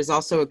teacher is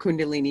also a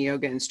Kundalini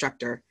yoga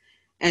instructor.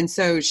 And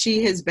so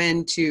she has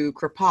been to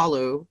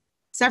Kripalu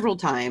several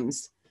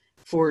times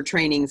for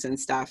trainings and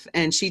stuff.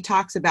 And she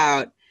talks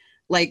about,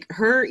 like,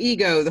 her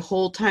ego the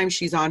whole time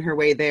she's on her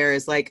way there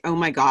is like, oh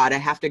my God, I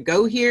have to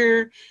go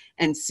here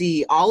and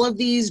see all of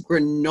these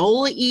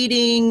granola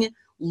eating,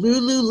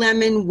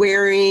 Lululemon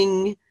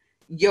wearing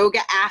yoga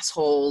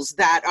assholes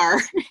that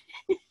are,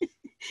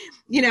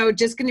 you know,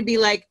 just going to be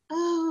like,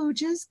 oh,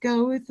 just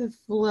go with the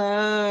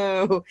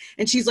flow.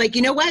 And she's like,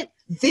 you know what?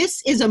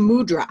 This is a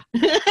mudra.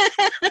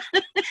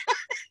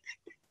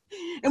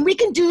 And we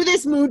can do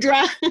this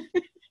mudra.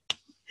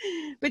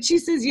 But she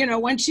says, you know,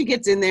 once she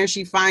gets in there,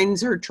 she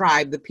finds her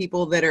tribe, the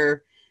people that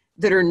are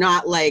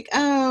not like,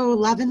 oh,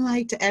 love and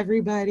light to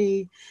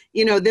everybody,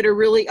 you know, that are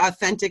really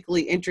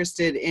authentically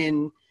interested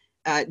in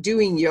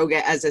doing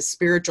yoga as a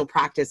spiritual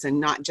practice and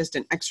not just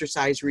an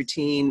exercise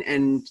routine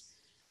and,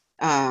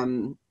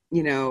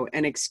 you know,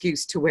 an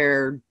excuse to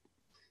wear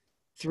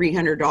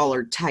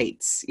 $300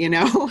 tights, you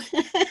know?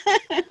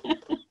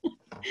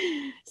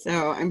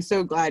 So I'm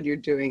so glad you're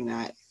doing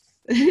that.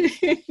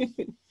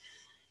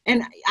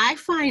 And I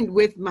find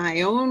with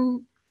my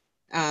own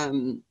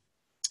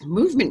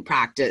movement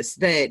practice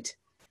that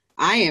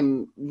I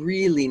am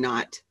really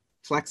not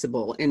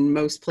flexible in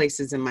most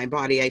places in my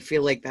body. I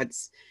feel like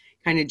that's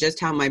kind of just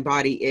how my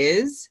body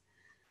is.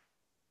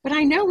 But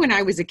I know when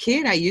I was a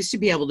kid, I used to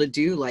be able to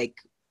do like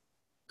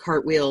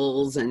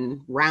cartwheels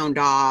and round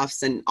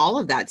offs and all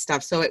of that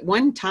stuff. So at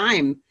one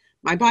time,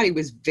 my body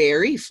was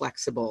very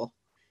flexible.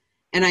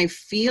 And I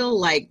feel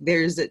like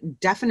there's a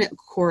definite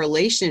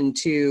correlation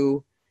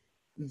to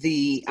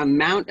the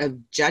amount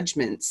of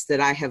judgments that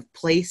I have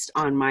placed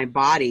on my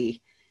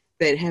body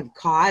that have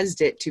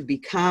caused it to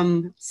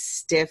become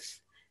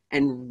stiff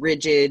and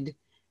rigid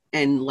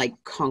and like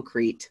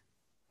concrete.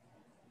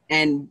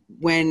 And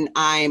when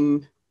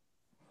I'm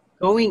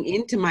going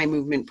into my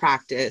movement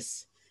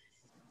practice,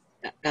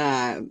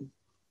 as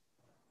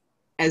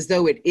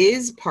though it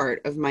is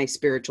part of my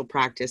spiritual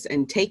practice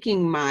and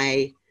taking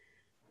my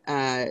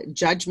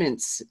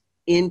judgments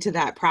into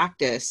that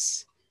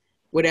practice,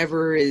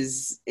 whatever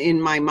is in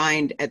my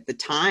mind at the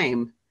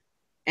time,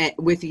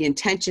 with the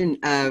intention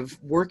of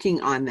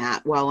working on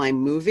that while I'm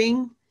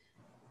moving,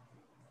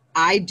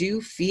 I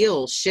do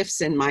feel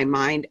shifts in my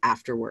mind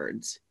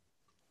afterwards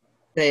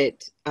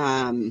that,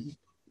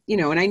 you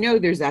know, and I know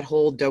there's that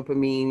whole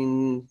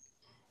dopamine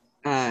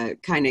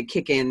kind of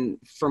kick in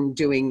from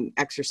doing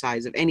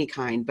exercise of any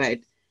kind, but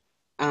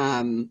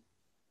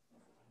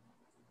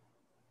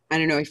I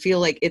don't know, I feel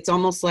like it's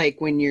almost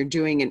like when you're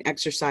doing an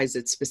exercise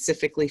that's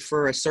specifically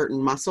for a certain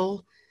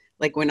muscle,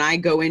 like when I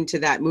go into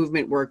that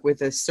movement work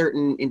with a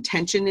certain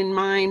intention in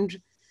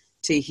mind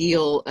to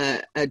heal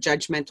a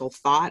judgmental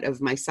thought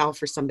of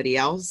myself or somebody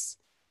else,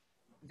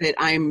 that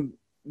I'm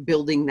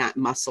building that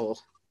muscle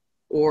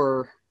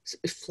or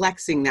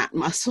flexing that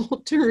muscle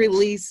to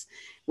release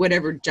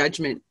whatever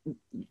judgment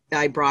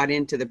I brought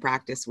into the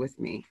practice with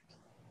me.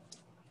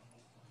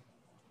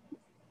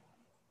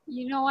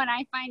 You know what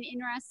I find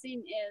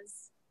interesting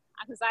is,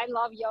 because I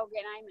love yoga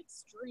and I'm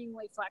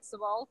extremely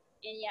flexible,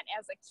 and yet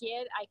as a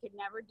kid I could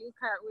never do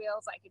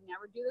cartwheels, I could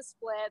never do the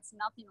splits,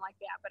 nothing like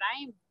that, but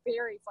I am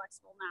very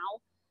flexible now.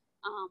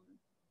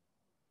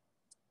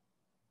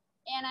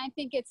 And I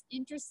think it's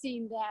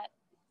interesting that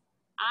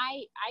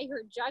I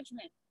heard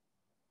judgment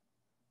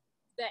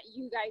that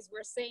you guys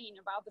were saying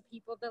about the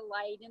people, the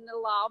light and the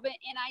love,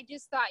 and I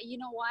just thought, you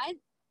know what,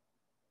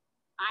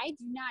 I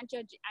do not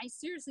judge. I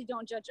seriously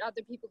don't judge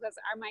other people, because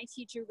my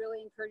teacher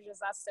really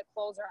encourages us to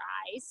close our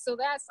eyes. So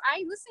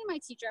I listen to my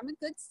teacher. I'm a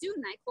good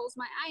student. I close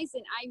my eyes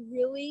and I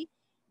really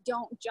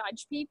don't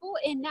judge people.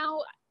 And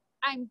now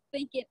I'm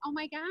thinking, oh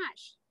my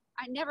gosh,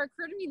 it never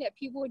occurred to me that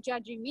people were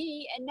judging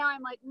me. And now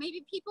I'm like,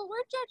 maybe people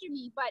were judging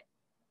me, but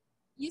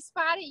you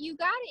spot it, you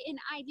got it. And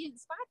I didn't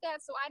spot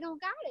that, so I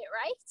don't got it,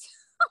 right?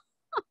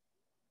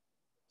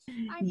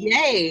 I mean,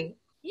 Yay.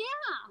 Yeah.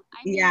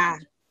 I mean, Yeah.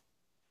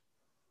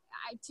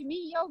 to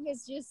me, yoga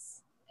is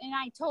just, and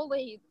I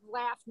totally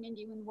laughed,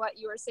 Mindy, when what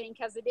you were saying,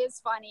 because it is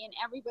funny and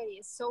everybody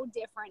is so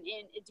different,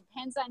 and it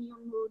depends on your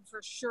mood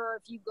for sure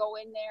if you go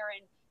in there,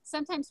 and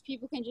sometimes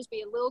people can just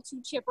be a little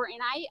too chipper,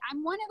 and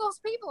I'm one of those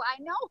people.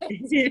 I know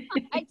it.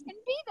 I can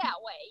be that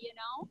way, you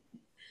know.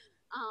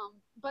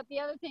 But the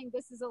other thing,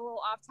 this is a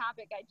little off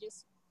topic,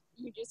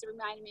 you just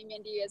reminded me,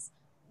 Mindy, is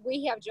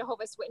we have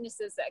Jehovah's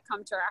Witnesses that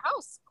come to our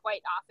house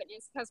quite often.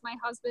 It's because my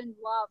husband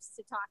loves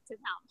to talk to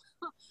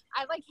them.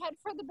 I head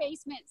for the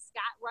basement.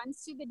 Scott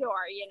runs to the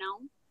door, you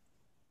know,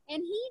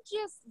 and he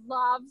just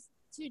loves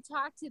to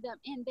talk to them.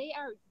 And they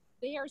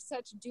are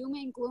such doom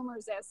and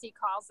gloomers, as he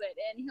calls it.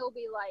 And they'll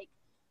be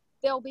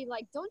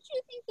like, don't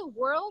you think the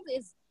world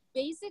is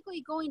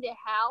basically going to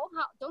hell?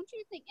 How don't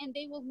you think? And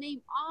they will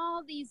name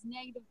all these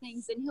negative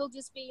things, and he'll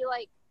just be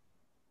like,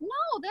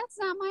 no, that's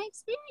not my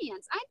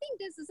experience. I think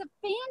this is a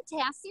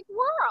fantastic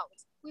world.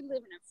 We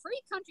live in a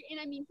free country. And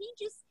I mean,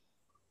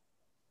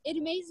 it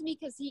amazes me,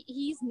 because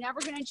he's never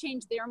going to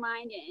change their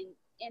mind,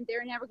 and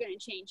they're never going to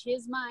change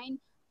his mind.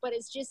 But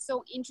it's just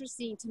so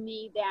interesting to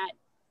me that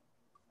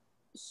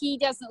he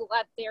doesn't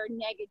let their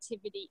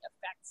negativity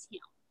affect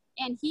him.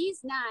 And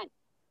he's not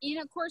in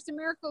A Course in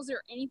Miracles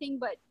or anything,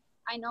 but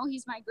I know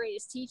he's my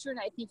greatest teacher. And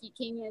I think he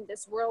came into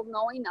this world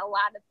knowing a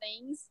lot of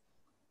things.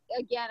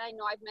 Again, I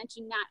know I've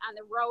mentioned not on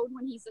the road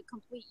when he's a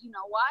complete, you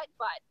know what,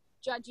 but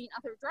judging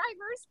other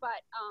drivers.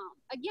 But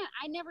again,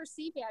 I never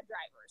see bad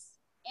drivers.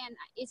 And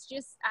it's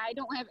just, I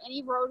don't have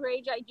any road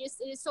rage. It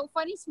is so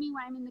funny to me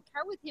when I'm in the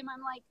car with him.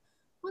 I'm like,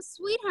 well,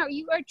 sweetheart,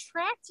 you are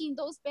attracting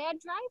those bad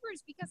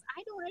drivers, because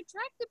I don't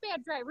attract the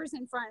bad drivers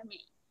in front of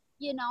me.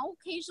 You know,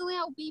 occasionally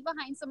I'll be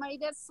behind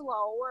somebody that's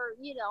slow, or,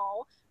 you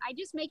know, I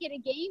just make it a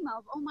game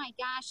of, oh my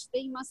gosh,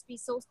 they must be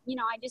so, you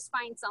know, I just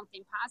find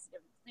something positive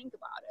to think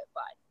about it.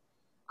 But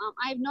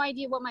I have no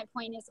idea what my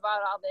point is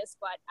about all this,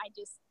 but I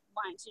just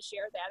wanted to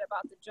share that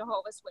about the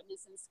Jehovah's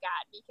Witness and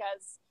Scott,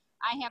 because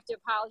I have to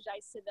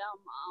apologize to them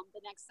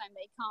the next time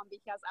they come,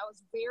 because I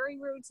was very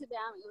rude to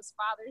them. It was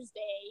Father's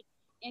Day,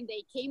 and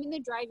they came in the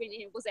drive-in,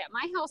 and it was at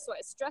my house, so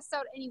I was stressed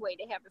out anyway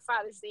to have a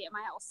Father's Day at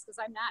my house, because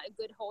I'm not a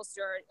good host,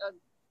 or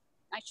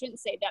I shouldn't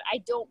say that.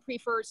 I don't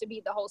prefer to be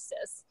the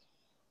hostess.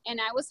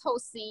 And I was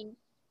hosting,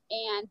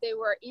 and they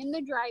were in the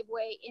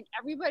driveway, and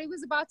everybody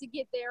was about to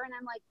get there, and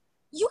I'm like,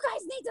 you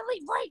guys need to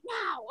leave right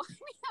now. I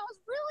mean, I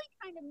was really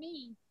kind of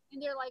mean.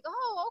 And they're like,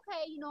 oh,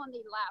 okay, you know, and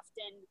they left.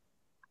 And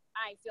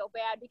I feel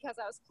bad, because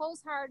I was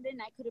close-hearted, and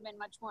I could have been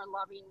much more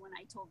loving when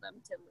I told them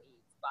to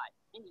leave. But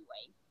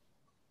anyway,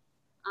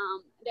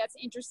 that's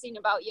interesting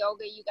about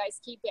yoga. You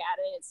guys keep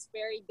at it. It's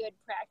very good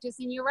practice.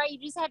 And you're right,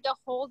 you just have to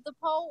hold the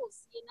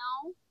pose, you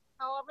know,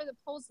 however the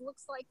pose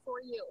looks like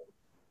for you.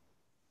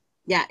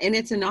 Yeah, and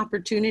it's an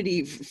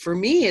opportunity, for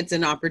me, it's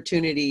an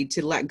opportunity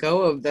to let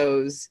go of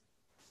those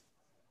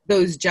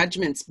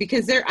judgments,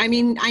 because I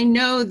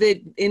know that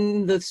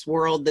in this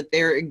world that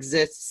there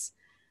exists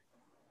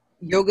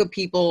yoga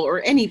people,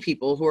 or any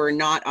people, who are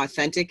not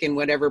authentic in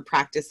whatever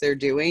practice they're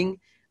doing,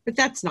 but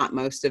that's not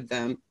most of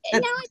them.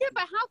 Not like that,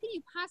 but how can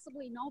you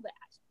possibly know that?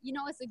 You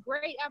know, it's a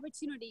great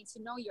opportunity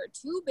to know your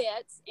 2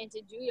 bits and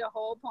to do your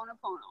whole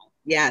Ho'oponopono.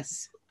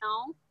 Yes. You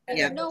know? And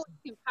Yeah. no one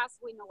can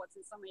possibly know what's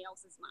in somebody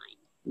else's mind.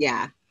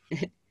 Yeah.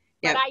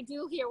 But I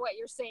do hear what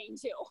you're saying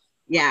too.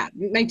 Yeah,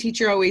 my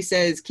teacher always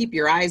says, keep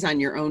your eyes on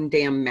your own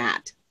damn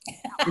mat.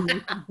 And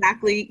that's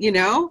exactly, you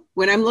know,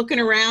 when I'm looking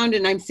around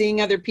and I'm seeing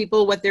other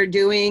people, what they're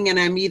doing, and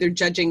I'm either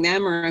judging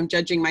them or I'm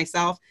judging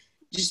myself,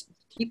 just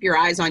keep your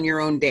eyes on your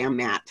own damn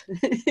mat. Yeah,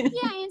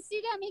 and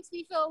see, that makes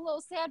me feel a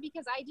little sad,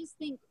 because I just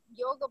think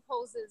yoga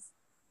poses,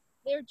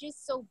 they're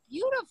just so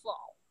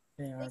beautiful.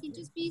 They can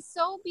just be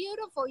so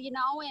beautiful, you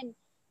know,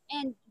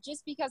 and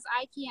just because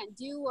I can't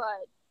do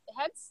a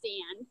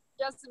headstand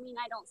doesn't mean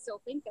I don't still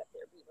think that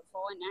they're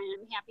beautiful, and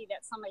I'm happy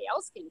that somebody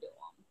else can do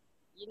them,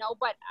 you know.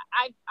 But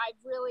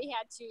I've really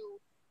had to,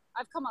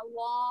 I've come a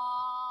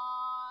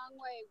long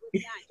way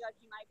with not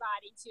judging my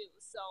body too,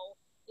 so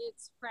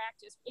it's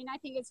practice. And I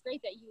think it's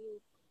great that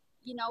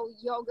you know,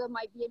 yoga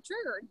might be a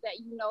trigger, that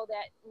you know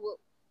that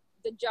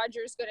the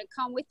judger is going to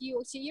come with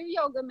you to your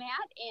yoga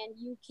mat, and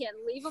you can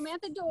leave them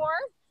at the door,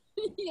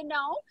 you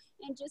know,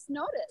 and just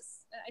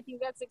notice. I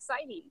think that's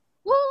exciting.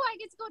 Woo, I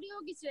get to go to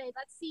yoga today.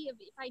 Let's see if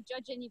I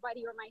judge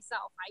anybody or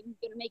myself. I'm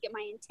going to make it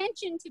my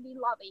intention to be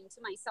loving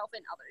to myself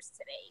and others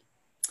today.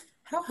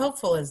 How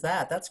helpful is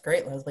that? That's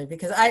great, Leslie,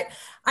 because I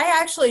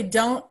actually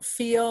don't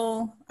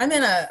feel, I'm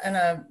in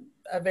a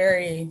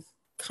very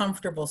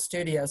comfortable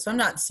studio, so I'm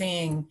not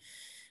seeing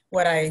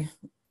what I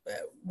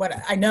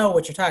know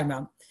what you're talking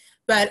about.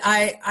 But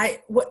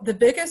what the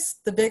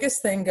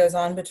biggest thing goes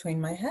on between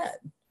my head,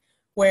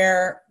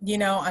 where, you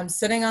know, I'm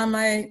sitting on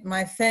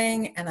my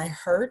thing and I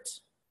hurt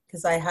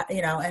because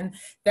you know, and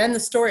then the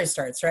story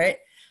starts, right?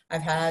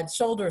 I've had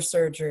shoulder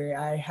surgery.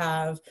 I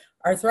have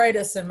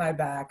arthritis in my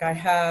back. I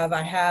have,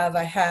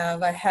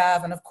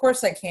 and of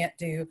course I can't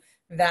do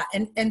that.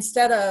 And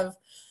instead of,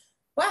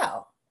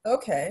 wow,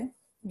 okay,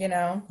 you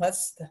know,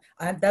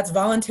 that's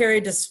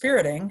voluntary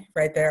dispiriting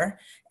right there.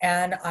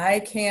 And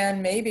I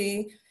can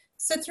maybe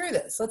sit through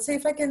this. Let's see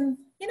if I can,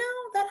 you know,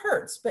 that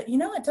hurts, but you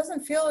know, it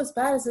doesn't feel as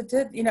bad as it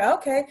did, you know,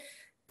 okay.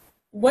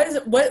 What is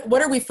it?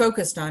 What are we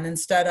focused on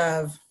instead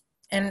of,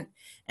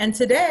 and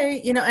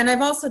today, you know, and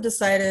I've also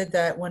decided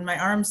that when my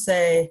arms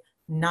say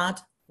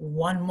not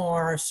one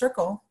more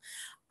circle,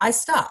 I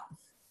stop,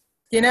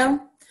 you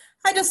know,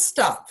 I just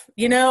stop,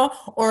 you know,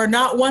 or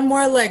not one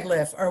more leg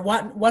lift or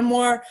one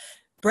more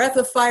breath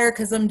of fire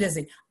because I'm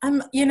dizzy.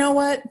 You know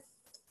what?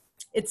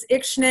 It's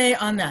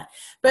ixnay on that.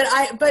 But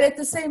at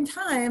the same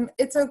time,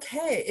 it's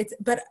okay.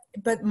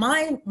 But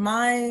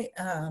my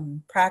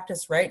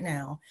practice right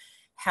now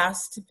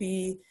has to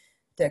be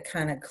to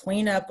kind of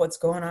clean up what's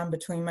going on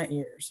between my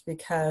ears,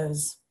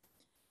 because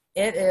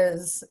it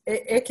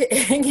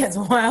gets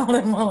wild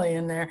and woolly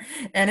in there,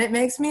 and it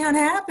makes me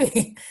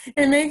unhappy.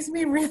 It makes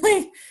me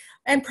really,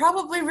 and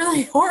probably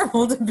really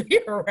horrible to be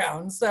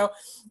around. So,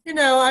 you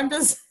know,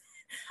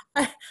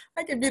 I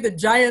can be the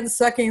giant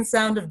sucking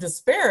sound of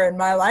despair in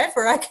my life,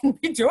 or I can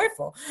be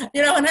joyful,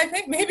 you know, and I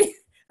think maybe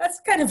that's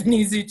kind of an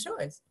easy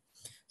choice.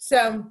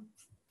 So,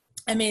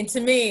 I mean, to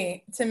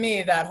me,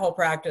 that whole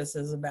practice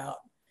is about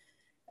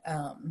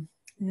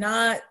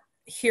not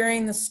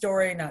hearing the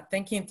story, not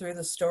thinking through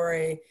the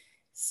story,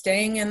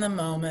 staying in the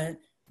moment,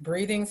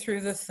 breathing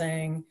through the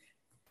thing,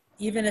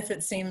 even if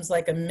it seems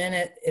like a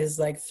minute is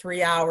like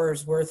 3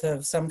 hours worth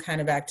of some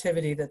kind of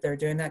activity that they're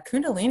doing. That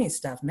Kundalini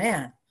stuff,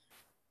 man.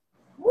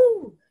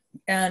 Woo.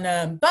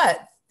 And,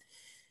 but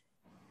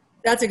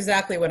that's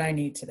exactly what I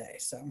need today.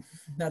 So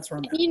that's where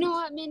I'm at. You know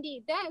what,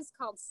 Mindy, that is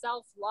called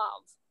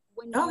self-love.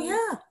 When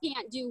you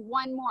can't do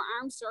one more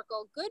arm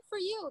circle, good for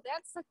you.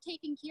 That's like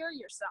taking care of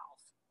yourself.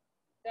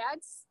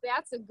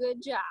 That's a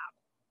good job.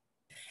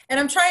 And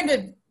I'm trying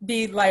to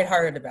be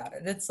lighthearted about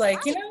it. It's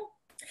like, you know,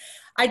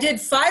 I did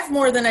 5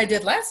 more than I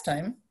did last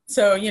time.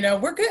 So, you know,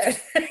 we're good.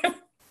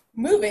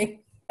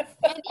 Moving.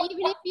 And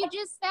even if you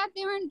just sat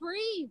there and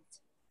breathed,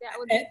 that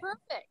would be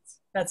perfect.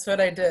 That's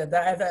what I did.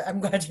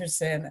 I'm glad you're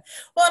saying that.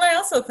 Well, and I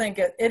also think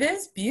it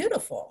is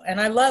beautiful. And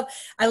I love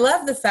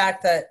the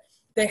fact that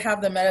they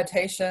have the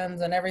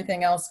meditations and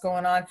everything else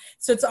going on.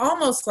 So it's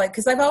almost like,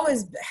 because I've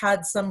always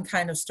had some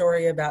kind of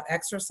story about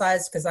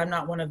exercise, because I'm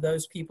not one of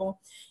those people.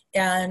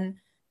 And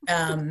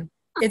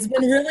it's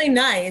been really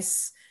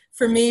nice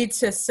for me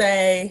to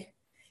say,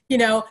 you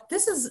know,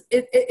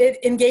 it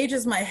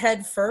engages my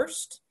head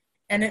first,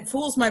 and it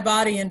fools my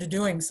body into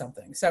doing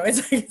something. So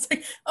it's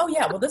like, oh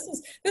yeah, well this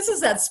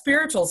is that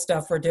spiritual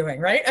stuff we're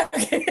doing, right?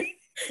 Okay.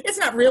 It's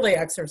not really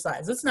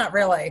exercise. It's not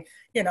really,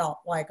 you know,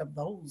 like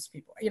those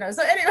people, you know.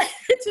 So anyway,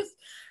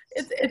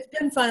 it's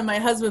been fun. And my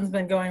husband's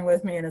been going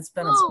with me, and it's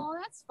been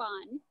that's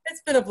fun.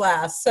 It's been a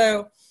blast.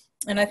 So,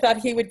 and I thought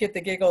he would get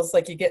the giggles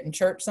like you get in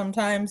church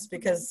sometimes,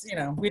 because, you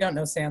know, we don't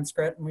know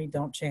Sanskrit and we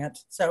don't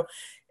chant. So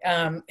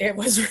it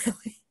was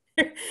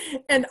really,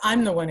 and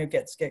I'm the one who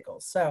gets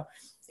giggles. So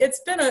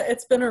it's been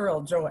a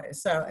real joy.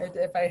 So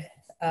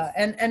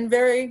and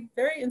very,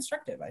 very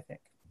instructive, I think.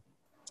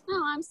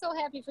 Oh, I'm so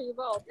happy for you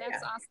both.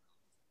 That's awesome.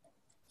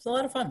 It's a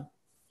lot of fun.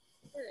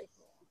 Very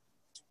cool.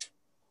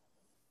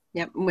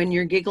 Yep. When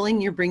you're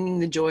giggling, you're bringing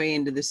the joy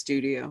into the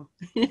studio.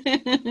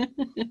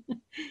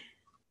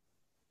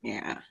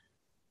 Yeah.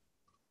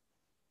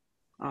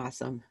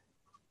 Awesome.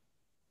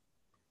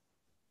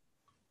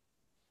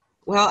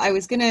 Well, I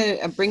was going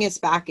to bring us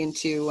back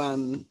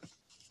into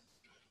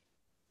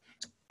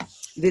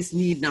this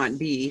need not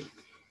be.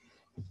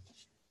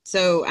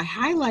 So I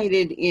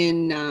highlighted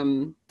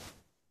in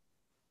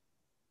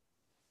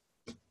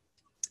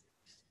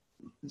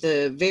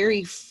the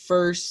very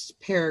first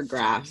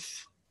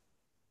paragraph,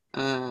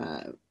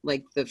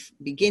 like the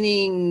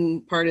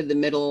beginning part of the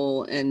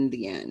middle and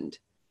the end.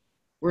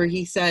 where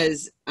he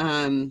says,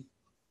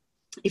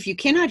 if you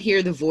cannot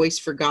hear the voice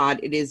for God,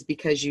 it is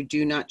because you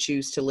do not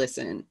choose to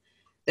listen.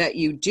 That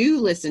you do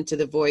listen to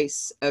the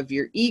voice of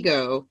your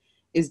ego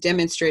is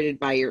demonstrated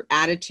by your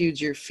attitudes,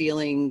 your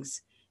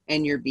feelings,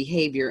 and your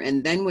behavior.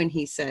 And then when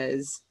he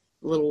says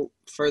a little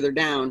further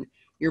down,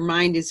 your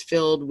mind is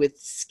filled with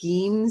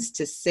schemes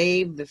to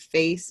save the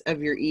face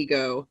of your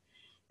ego,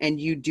 and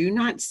you do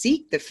not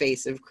seek the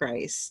face of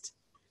Christ.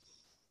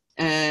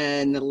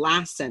 And the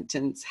last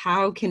sentence,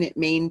 how can it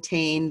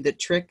maintain the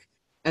trick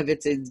of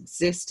its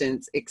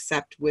existence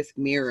except with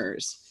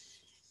mirrors?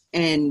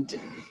 And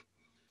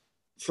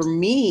for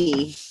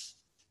me,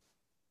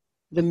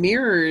 the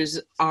mirrors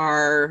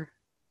are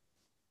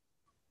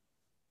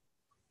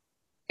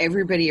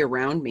everybody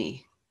around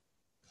me.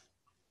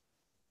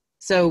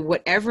 So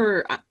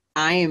whatever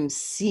I am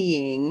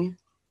seeing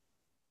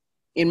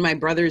in my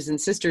brothers and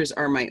sisters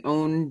are my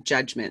own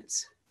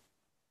judgments.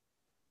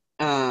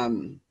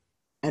 And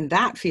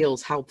that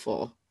feels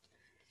helpful,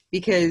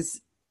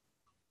 because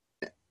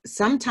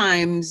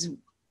sometimes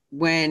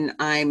when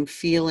I'm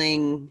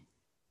feeling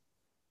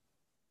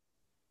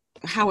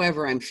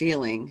however I'm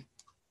feeling,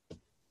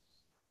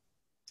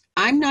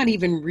 I'm not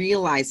even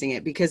realizing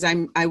it, because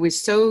I was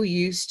so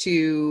used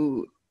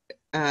to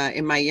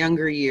in my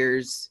younger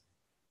years,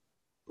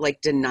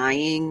 like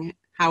denying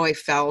how I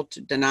felt,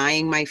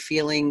 denying my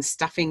feelings,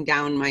 stuffing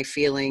down my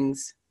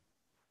feelings.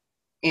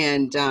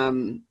 And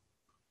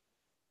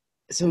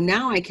so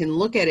now I can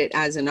look at it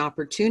as an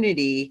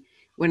opportunity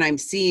when I'm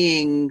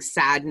seeing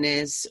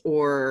sadness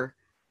or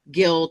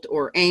guilt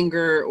or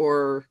anger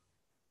or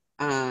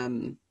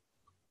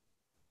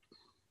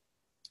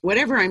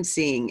whatever I'm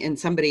seeing in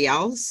somebody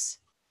else.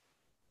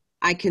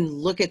 I can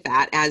look at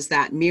that as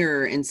that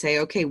mirror and say,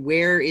 okay,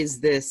 where is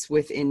this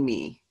within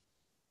me?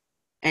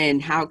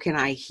 And how can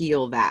I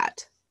heal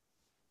that?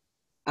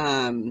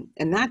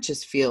 And that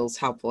just feels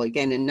helpful.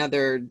 Again,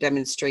 another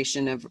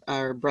demonstration of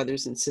our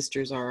brothers and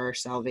sisters are our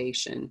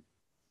salvation.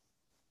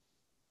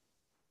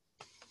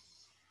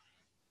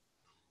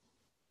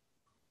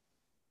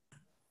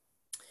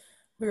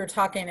 We were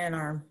talking in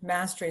our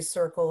mastery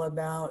circle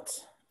about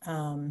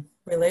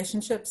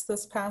relationships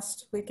this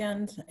past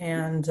weekend,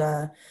 and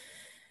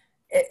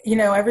you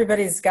know,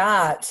 everybody's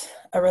got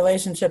a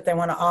relationship they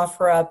want to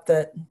offer up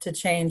to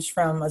change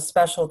from a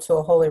special to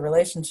a holy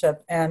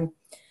relationship. And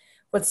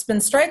what's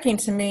been striking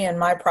to me in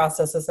my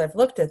process as I've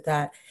looked at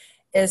that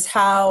is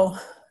how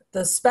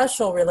the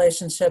special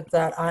relationship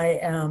that I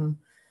am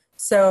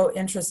so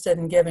interested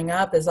in giving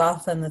up is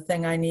often the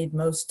thing I need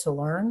most to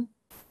learn.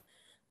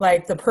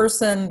 Like the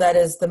person that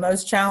is the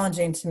most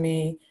challenging to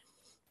me,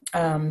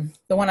 the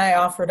one I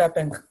offered up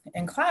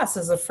in class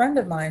is a friend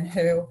of mine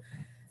who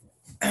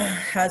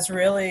has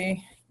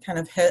really kind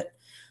of hit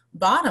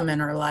bottom in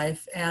her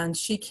life, and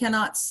she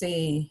cannot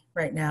see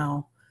right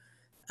now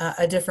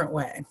a different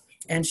way.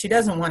 And she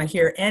doesn't want to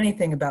hear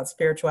anything about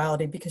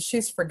spirituality because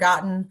she's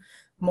forgotten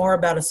more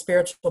about a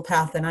spiritual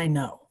path than I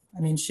know. I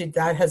mean,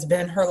 that has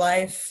been her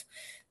life.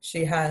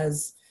 She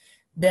has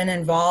been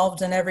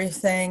involved in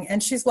everything,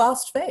 and she's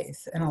lost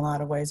faith in a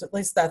lot of ways. At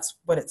least that's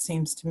what it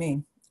seems to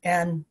me.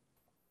 And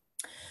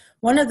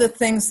one of the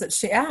things that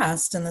she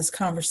asked in this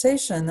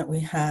conversation that we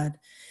had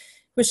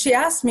was she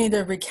asked me to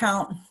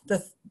recount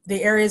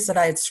the areas that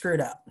I had screwed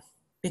up,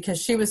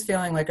 because she was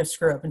feeling like a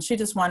screw up and she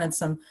just wanted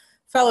some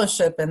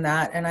fellowship in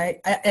that. And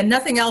and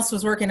nothing else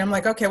was working. I'm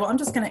like, okay, well, I'm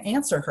just going to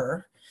answer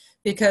her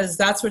because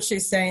that's what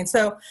she's saying.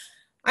 So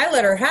I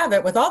let her have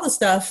it with all the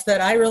stuff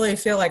that I really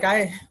feel like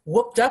I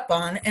whooped up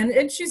on.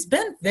 And she's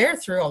been there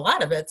through a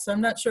lot of it. So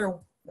I'm not sure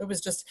it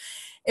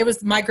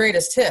was my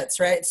greatest hits.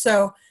 Right.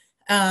 So,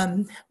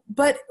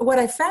 but what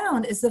I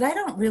found is that I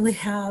don't really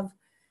have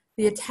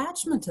the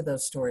attachment to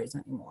those stories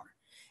anymore.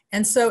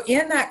 And so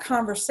in that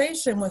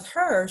conversation with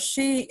her,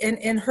 she,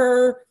 in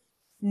her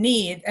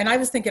need, and I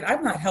was thinking,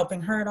 I'm not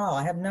helping her at all.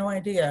 I have no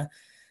idea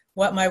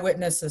what my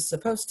witness is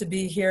supposed to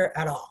be here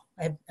at all.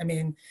 I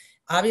mean,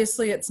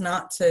 obviously it's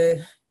not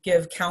to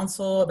give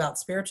counsel about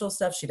spiritual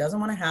stuff. She doesn't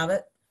want to have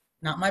it.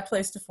 Not my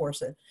place to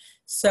force it.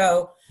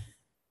 So,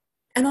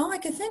 and all I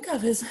could think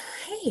of is,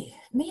 hey,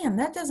 man,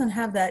 that doesn't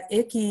have that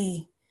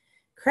icky,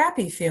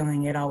 crappy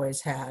feeling it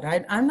always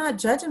had. I'm not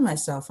judging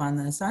myself on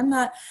this. I'm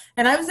not,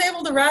 and I was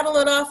able to rattle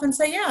it off and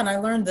say, yeah, and I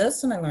learned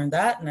this and I learned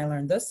that and I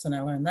learned this and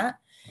I learned that.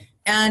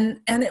 And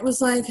it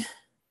was like,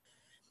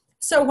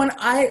 so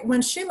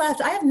when she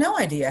left, I have no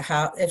idea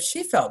if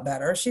she felt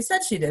better. She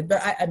said she did,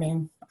 but I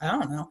mean, I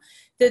don't know.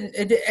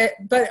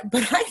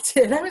 But I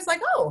did. I was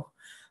like, oh,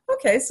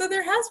 okay. So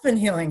there has been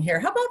healing here.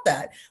 How about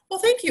that? Well,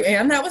 thank you,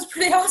 Anne. That was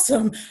pretty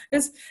awesome.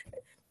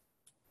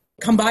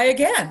 Come by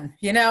again,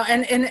 you know,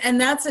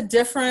 and that's a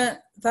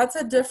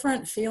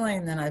different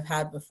feeling than I've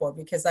had before,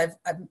 because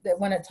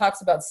when it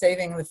talks about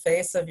saving the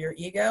face of your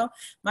ego,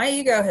 my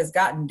ego has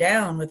gotten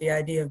down with the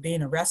idea of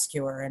being a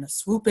rescuer and a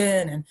swoop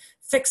in and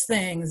fix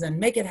things and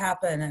make it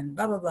happen and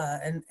blah, blah, blah.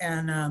 And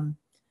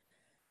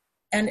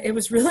it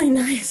was really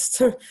nice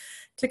to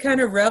kind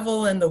of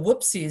revel in the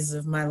whoopsies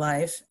of my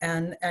life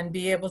and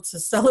be able to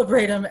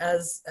celebrate them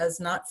as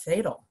not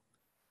fatal.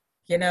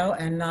 you know,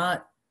 and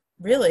not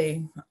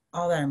really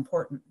all that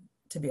important,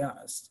 to be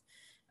honest.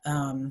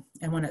 And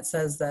when it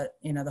says that,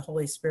 you know, the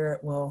Holy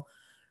Spirit will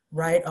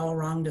right all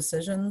wrong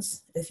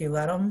decisions if you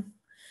let them,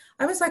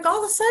 I was like,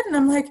 all of a sudden,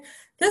 I'm like,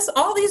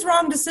 all these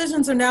wrong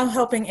decisions are now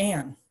helping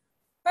Anne.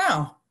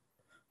 Wow.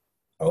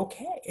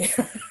 Okay.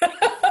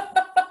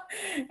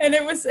 And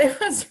it was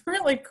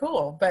really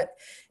cool. But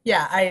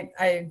yeah,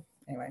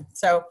 anyway,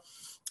 so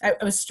I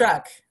was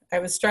struck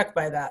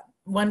by that.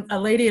 A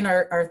lady in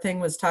our thing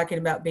was talking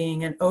about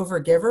being an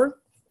overgiver,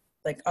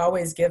 like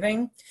always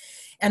giving.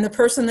 And the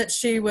person that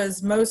she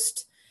was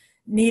most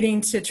needing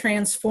to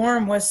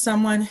transform was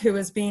someone who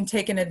was being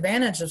taken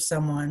advantage of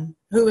someone,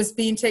 who was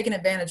being taken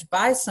advantage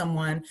by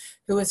someone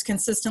who was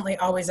consistently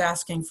always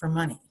asking for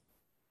money.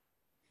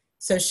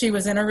 So she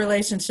was in a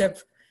relationship,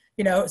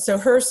 you know, so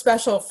her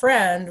special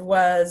friend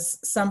was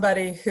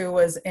somebody who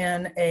was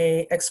in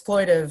a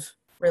exploitive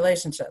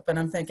relationship. And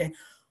I'm thinking,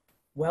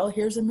 well,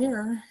 here's a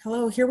mirror.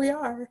 Hello, here we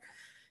are.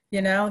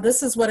 You know,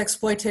 this is what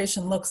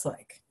exploitation looks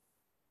like.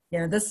 You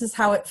know, this is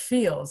how it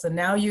feels. And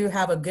now you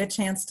have a good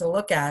chance to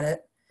look at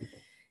it.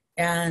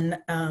 And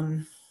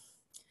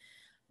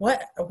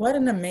what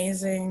an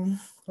amazing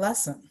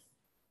lesson.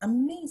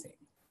 Amazing.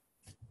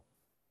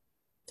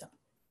 So.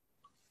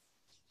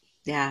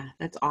 Yeah,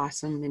 that's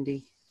awesome,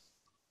 Mindy.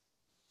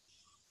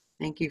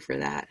 Thank you for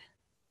that.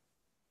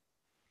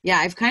 Yeah,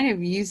 I've kind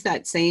of used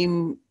that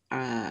same,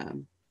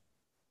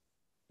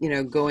 you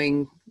know,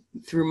 going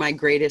through my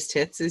greatest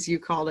hits, as you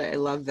called it. I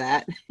love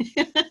that.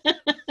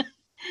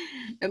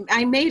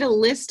 I made a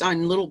list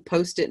on little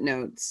Post-it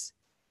notes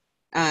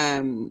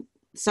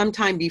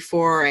sometime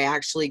before I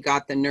actually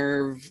got the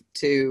nerve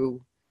to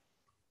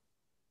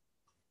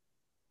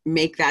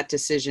make that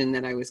decision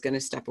that I was going to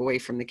step away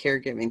from the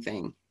caregiving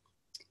thing.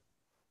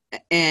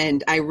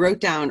 And I wrote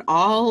down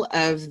all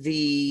of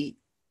the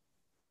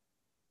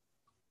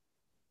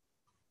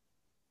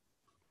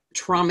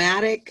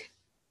traumatic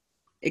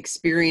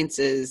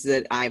experiences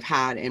that I've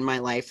had in my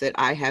life that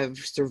I have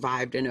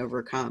survived and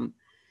overcome.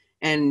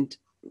 And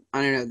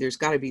I don't know,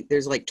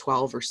 there's like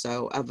 12 or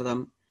so of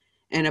them.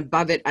 And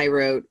above it, I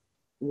wrote,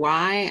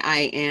 why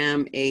I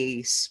am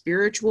a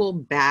spiritual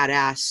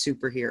badass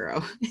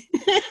superhero.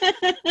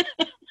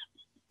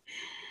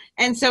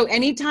 And so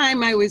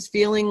anytime I was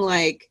feeling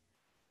like,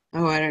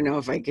 oh, I don't know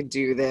if I could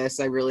do this,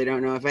 I really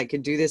don't know if I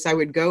could do this, I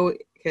would go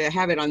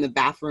have it on the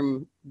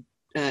bathroom,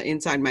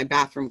 inside my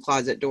bathroom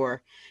closet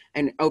door,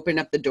 and open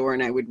up the door,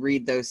 and I would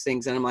read those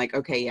things, and I'm like,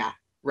 okay, yeah,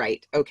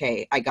 right,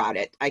 okay, I got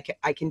it.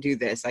 I can do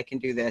this. I can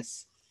do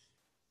this.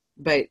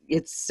 But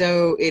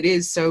it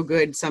is so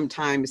good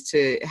sometimes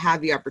to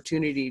have the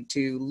opportunity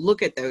to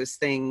look at those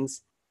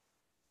things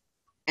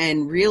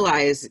and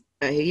realize,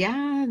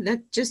 yeah,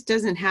 that just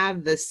doesn't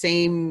have the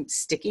same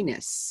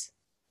stickiness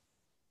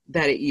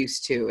that it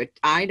used to.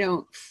 I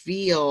don't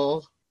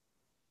feel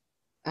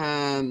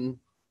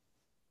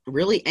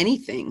really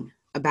anything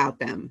about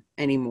them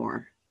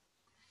anymore.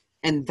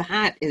 And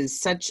that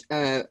is such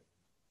a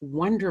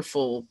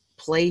wonderful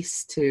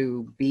place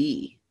to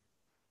be.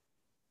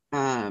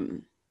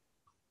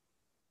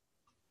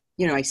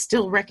 You know, I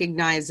still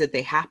recognize that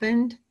they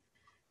happened,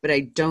 but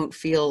I don't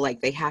feel like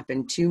they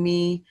happened to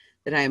me,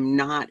 that I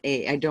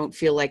don't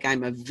feel like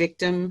I'm a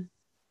victim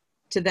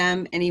to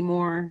them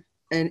anymore.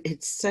 And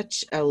it's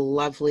such a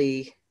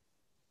lovely,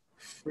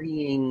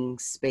 freeing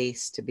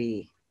space to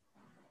be.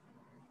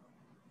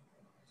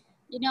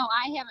 You know,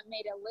 I haven't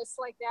made a list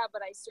like that,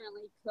 but I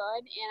certainly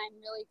could. And I'm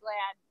really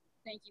glad.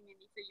 Thank you,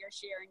 Mindy, for your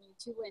share, and you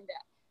too, Linda.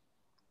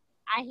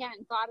 I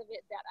hadn't thought of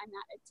it that I'm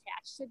not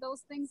attached to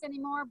those things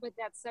anymore, but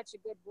that's such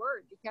a good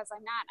word, because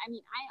I'm not. I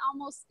mean,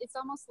 it's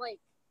almost like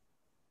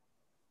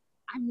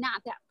I'm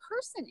not that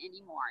person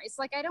anymore. It's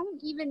like I'm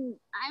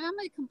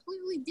a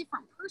completely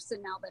different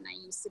person now than I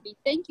used to be.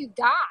 Thank you,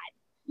 God.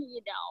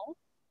 You know,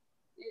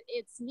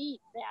 it's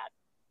neat that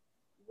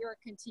we're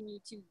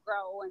continue to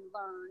grow and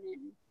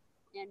learn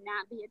and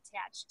not be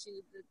attached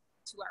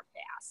to our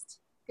past.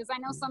 Because I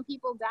know some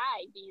people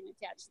die being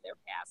attached to their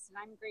past, and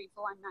I'm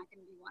grateful I'm not going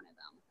to be one of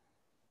them.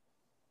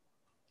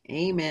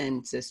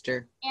 Amen,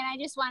 sister. And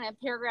I just want to,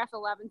 paragraph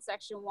 11,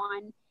 section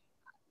 1,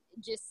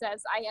 just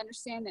says, I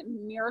understand that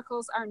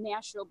miracles are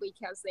natural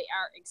because they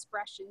are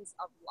expressions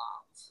of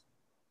love.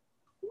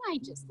 And I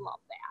just love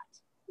that.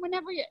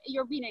 Whenever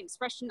you're being an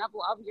expression of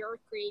love, you're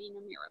creating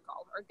a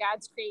miracle, or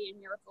God's creating a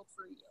miracle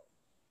for you.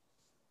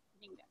 I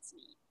think that's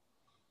neat.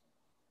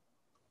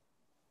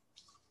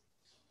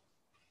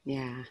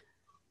 Yeah.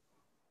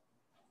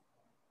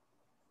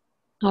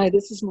 Hi,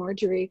 this is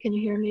Marjorie. Can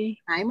you hear me?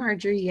 Hi,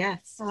 Marjorie.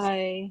 Yes.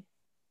 Hi.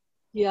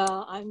 Yeah,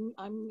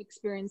 I'm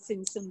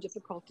experiencing some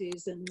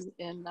difficulties in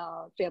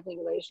family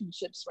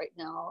relationships right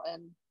now,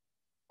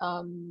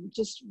 and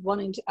just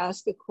wanting to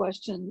ask a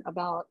question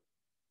about: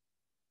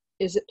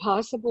 is it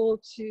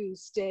possible to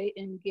stay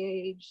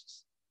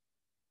engaged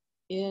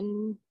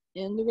in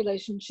the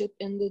relationship,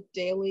 in the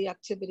daily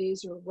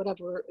activities, or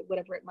whatever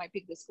it might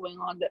be that's going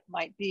on that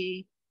might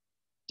be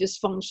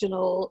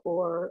dysfunctional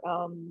or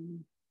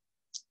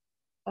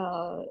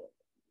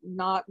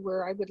not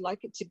where I would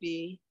like it to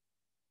be,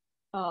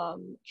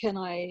 can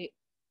I,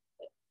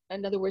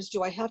 in other words,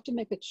 do I have to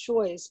make a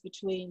choice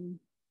between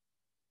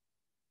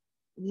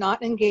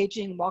not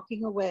engaging,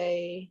 walking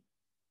away,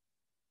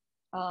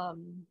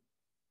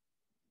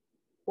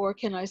 or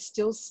can I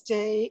still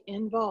stay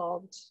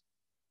involved,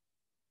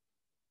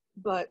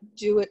 but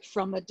do it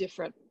from a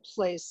different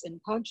place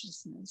in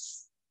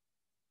consciousness?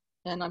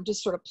 And I'm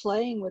just sort of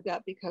playing with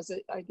that because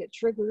I get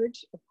triggered,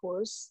 of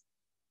course.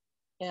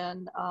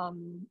 And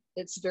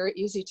it's very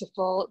easy to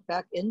fall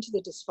back into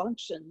the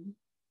dysfunction.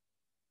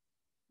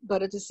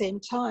 But at the same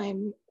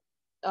time,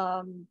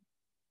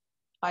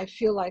 I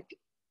feel like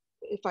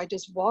if I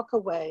just walk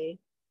away,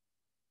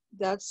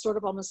 that's sort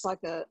of almost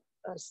like a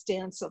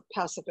stance of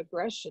passive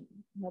aggression.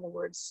 In other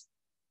words,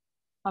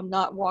 I'm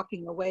not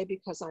walking away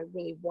because I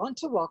really want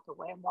to walk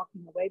away. I'm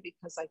walking away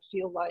because I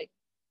feel like,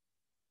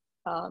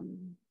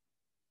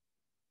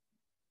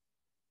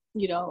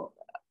 you know,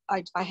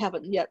 I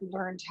haven't yet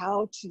learned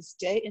how to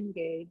stay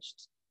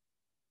engaged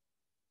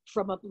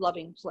from a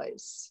loving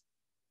place.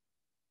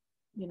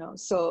 You know,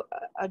 so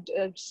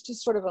it's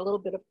just sort of a little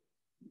bit of,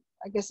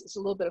 I guess it's a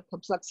little bit of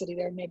complexity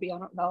there, maybe, I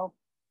don't know.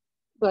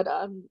 But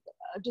I'm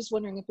just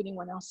wondering if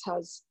anyone else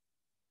has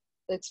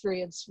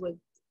experience with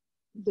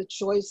the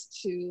choice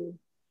to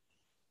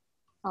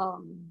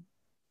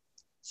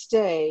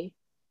stay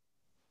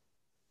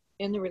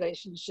in the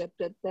relationship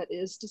that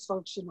is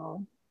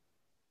dysfunctional,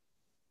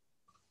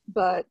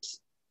 but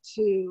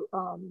to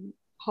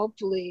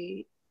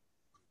hopefully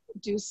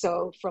do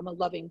so from a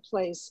loving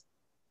place,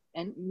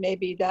 and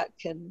maybe that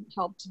can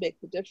help to make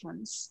the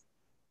difference.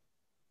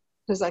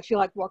 Because I feel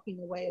like walking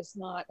away is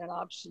not an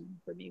option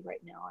for me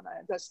right now, and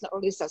that's not, or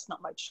at least that's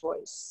not my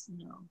choice,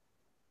 you know,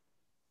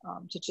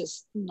 to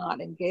just not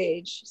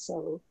engage.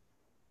 So,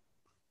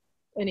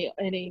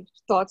 any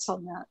thoughts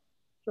on that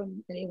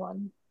from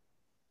anyone?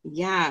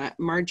 Yeah,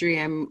 Marjorie,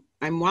 I'm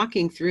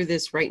walking through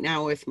this right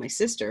now with my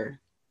sister.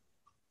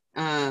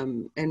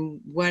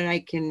 And what I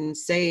can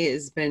say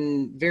has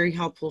been very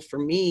helpful for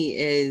me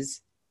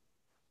is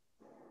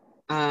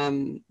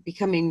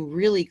becoming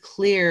really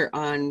clear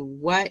on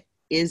what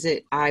is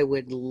it I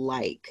would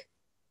like.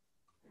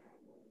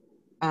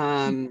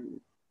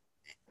 And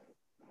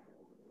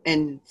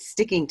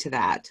sticking to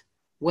that.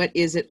 What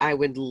is it I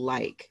would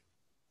like?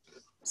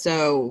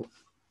 So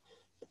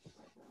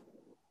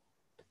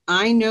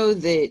I know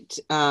that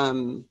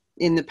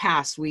in the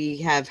past we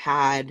have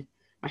had,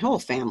 my whole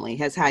family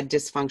has had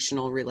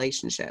dysfunctional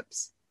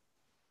relationships.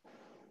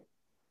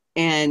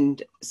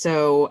 And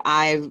so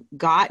I've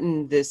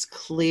gotten this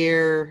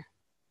clear,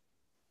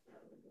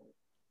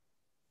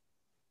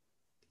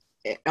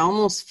 it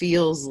almost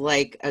feels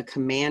like a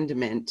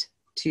commandment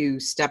to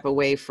step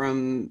away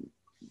from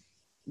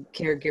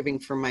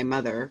caregiving for my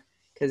mother,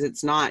 because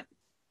it's not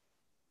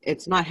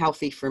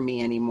healthy for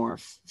me anymore.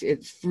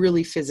 It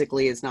really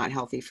physically is not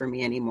healthy for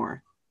me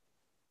anymore.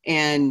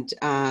 And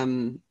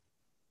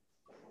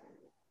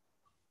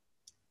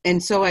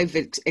so I've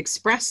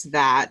expressed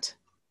that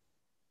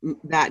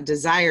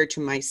desire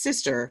to my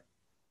sister,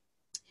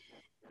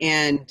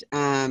 and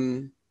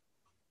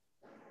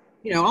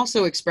you know,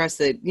 also express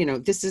that, you know,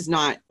 this is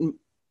not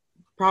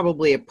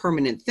probably a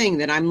permanent thing,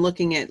 that I'm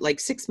looking at like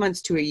 6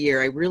 months to a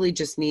year. I really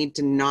just need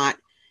to not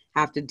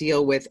have to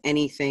deal with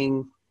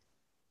anything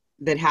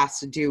that has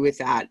to do with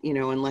that, you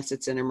know, unless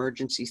it's an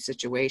emergency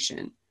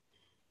situation.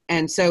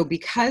 And so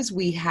because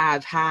we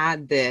have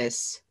had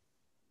this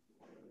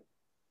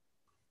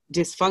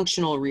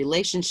dysfunctional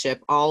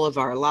relationship all of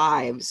our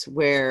lives,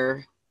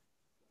 where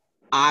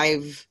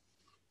I've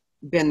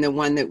been the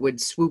one that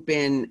would swoop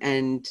in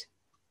and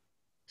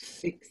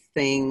fix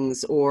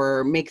things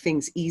or make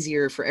things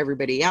easier for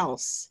everybody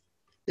else,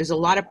 there's a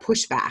lot of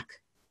pushback.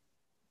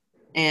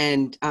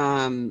 And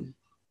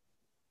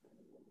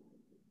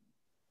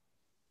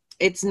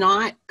it's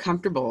not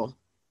comfortable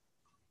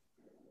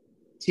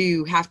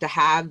to have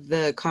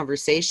the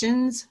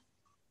conversations,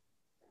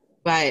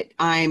 but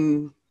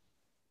I'm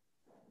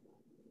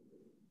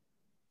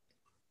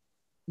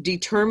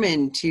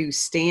determined to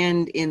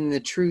stand in the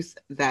truth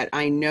that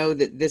I know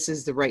that this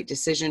is the right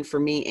decision for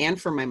me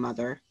and for my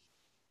mother.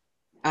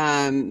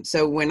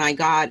 So when I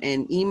got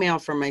an email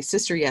from my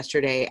sister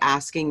yesterday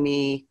asking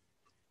me,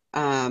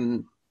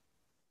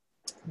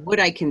 would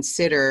I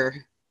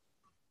consider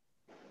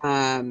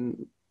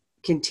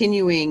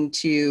continuing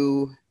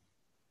to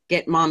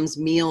get mom's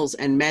meals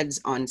and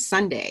meds on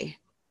Sunday,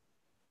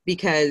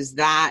 because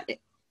that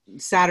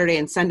Saturday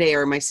and Sunday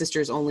are my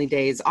sister's only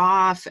days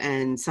off,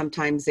 and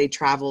sometimes they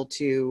travel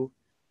to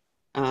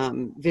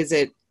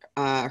visit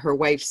her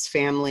wife's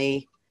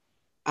family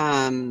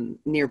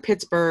near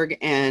Pittsburgh,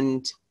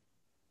 and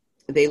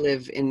they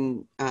live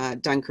in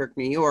Dunkirk,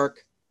 New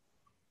York.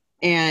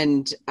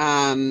 And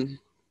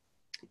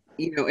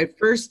you know, at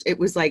first it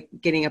was like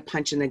getting a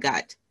punch in the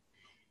gut,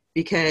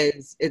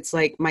 because it's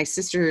like my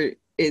sister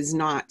is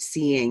not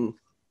seeing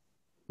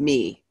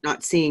me,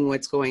 not seeing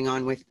what's going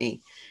on with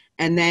me.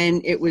 And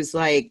then it was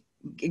like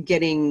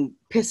getting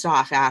pissed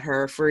off at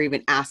her for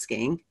even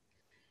asking.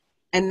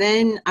 And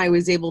then I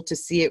was able to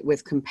see it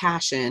with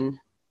compassion,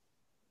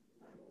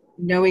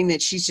 knowing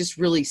that she's just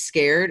really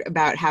scared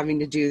about having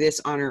to do this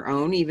on her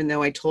own, even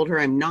though I told her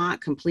I'm not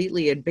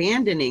completely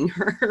abandoning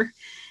her,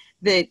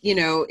 that, you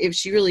know, if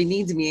she really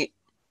needs me,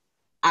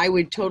 I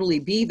would totally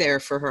be there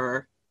for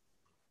her.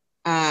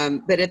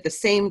 But at the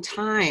same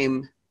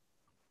time,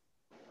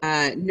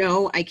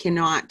 no, I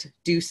cannot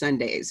do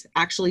Sundays.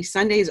 Actually,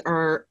 Sundays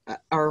are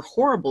a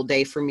horrible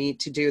day for me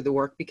to do the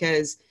work,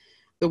 because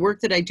the work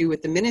that I do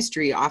with the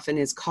ministry often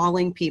is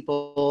calling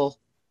people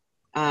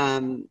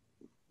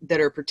that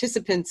are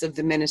participants of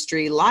the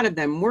ministry. A lot of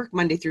them work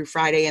Monday through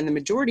Friday, and the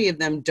majority of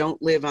them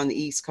don't live on the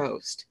East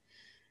Coast.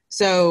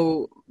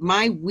 So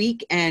my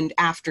weekend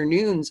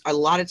afternoons, a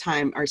lot of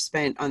time are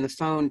spent on the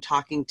phone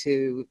talking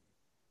to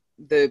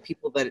the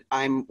people that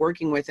I'm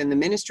working with in the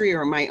ministry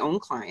or my own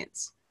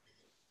clients.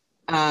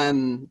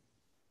 And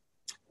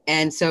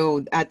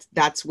so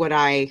that's what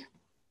I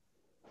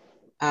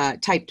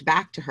typed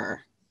back to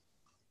her.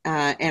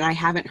 And I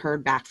haven't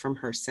heard back from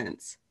her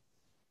since.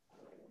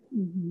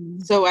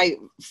 Mm-hmm. So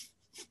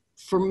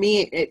for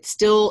me, it's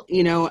still,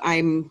 you know,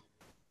 I'm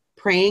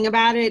praying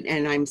about it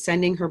and I'm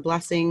sending her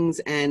blessings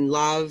and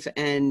love,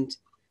 and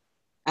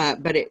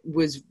but it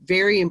was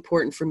very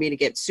important for me to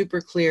get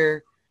super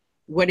clear,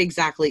 what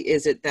exactly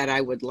is it that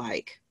I would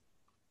like?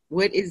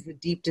 What is the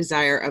deep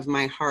desire of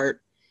my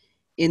heart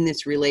in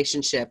this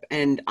relationship?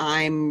 And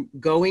I'm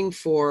going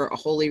for a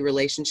holy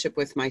relationship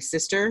with my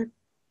sister,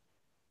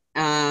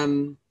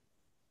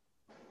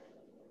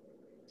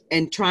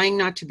 and trying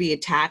not to be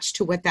attached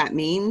to what that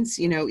means,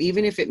 you know,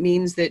 even if it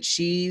means that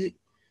she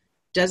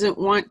doesn't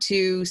want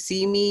to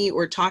see me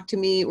or talk to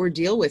me or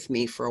deal with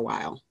me for a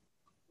while.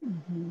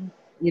 Mm-hmm.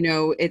 You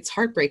know, it's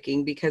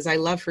heartbreaking because I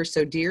love her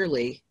so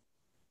dearly.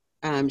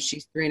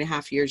 She's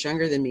 3.5 years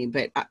younger than me,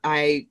 but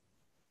I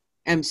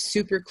am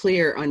super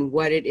clear on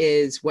what it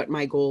is, what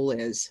my goal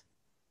is.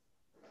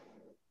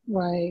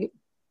 Right.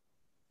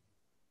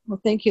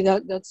 Well, thank you.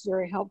 That's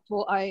very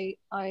helpful.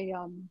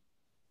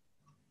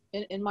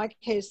 In my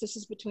case, this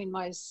is between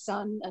my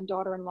son and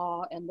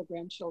daughter-in-law and the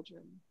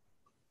grandchildren.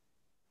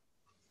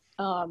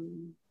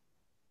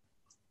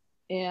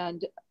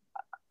 And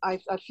I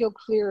feel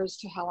clear as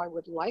to how I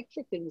would like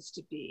for things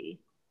to be,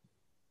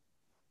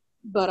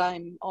 but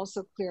I'm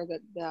also clear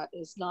that that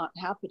is not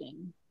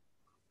happening.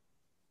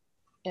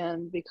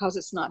 And because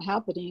it's not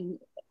happening,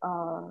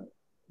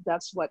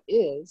 that's what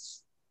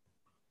is.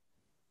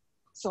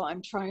 So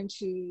I'm trying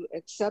to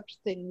accept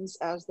things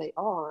as they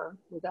are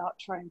without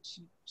trying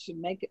to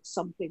make it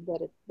something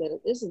that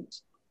it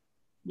isn't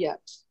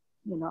yet,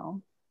 you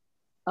know.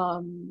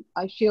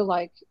 I feel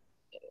like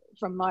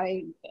from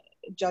my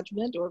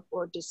judgment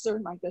or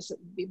discernment, I guess it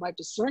would be my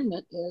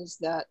discernment, is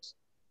that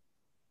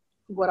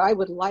what I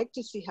would like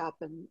to see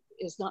happen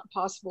is not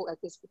possible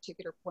at this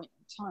particular point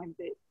in time.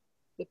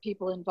 The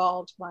people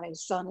involved, my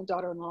son and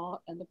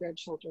daughter-in-law and the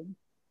grandchildren,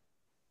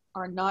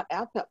 are not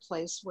at that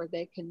place where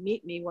they can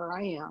meet me where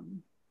I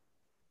am.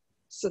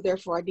 So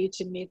therefore I need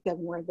to meet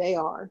them where they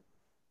are.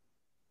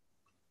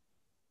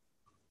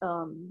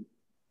 And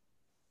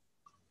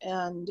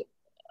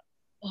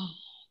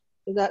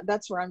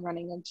that's where I'm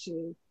running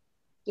into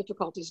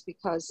difficulties,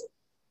 because,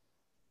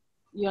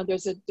 you know,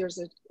 there's a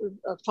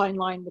fine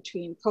line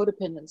between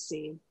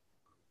codependency,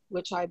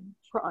 which I'm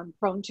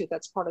prone to.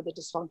 That's part of the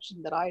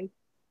dysfunction that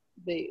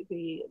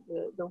the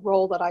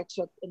role that I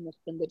took in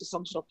the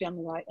dysfunctional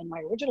family in my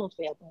original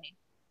family,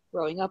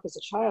 growing up as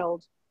a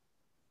child,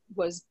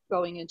 was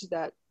going into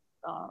that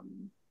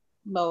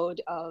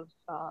mode of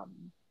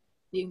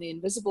being the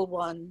invisible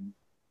one,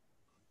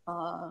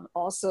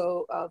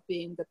 also of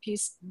being the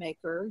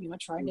peacemaker, you know,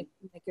 trying to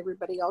make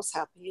everybody else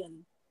happy,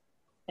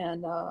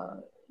 and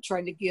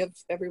trying to give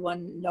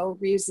everyone no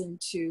reason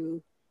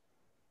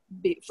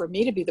for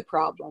me to be the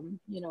problem,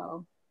 you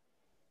know.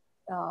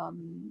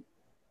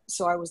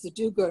 So I was the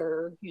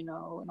do-gooder, you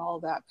know, and all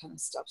that kind of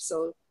stuff.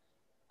 So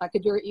I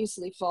could very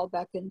easily fall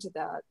back into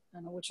that,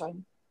 which I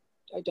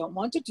don't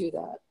want to do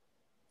that.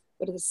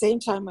 But at the same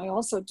time, I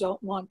also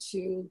don't want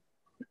to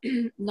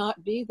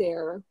not be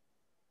there,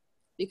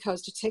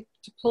 because to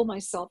pull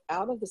myself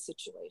out of the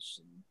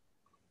situation,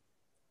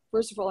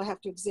 first of all, I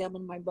have to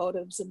examine my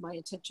motives and my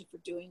intention for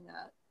doing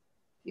that,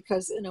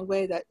 because in a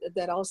way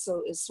that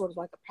also is sort of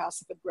like a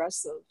passive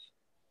aggressive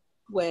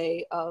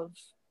way of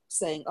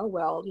saying, oh,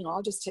 well, you know,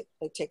 I'll just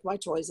take my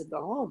toys and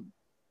go home,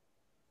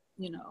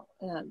 you know.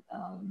 And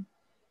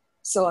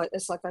so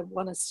it's like I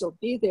want to still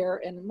be there,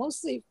 and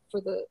mostly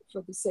for the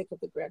sake of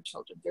the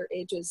grandchildren. They're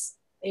ages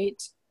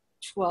 8,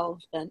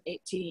 12, and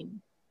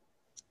 18.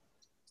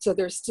 So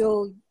they're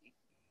still,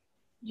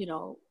 you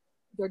know,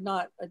 they're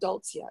not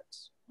adults yet.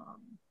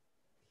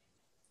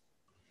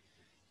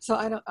 So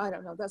I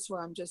don't know. That's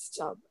where I'm just.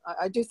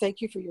 I do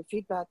thank you for your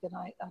feedback, and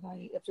I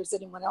if there's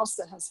anyone else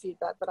that has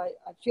feedback, but I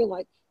feel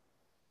like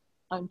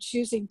I'm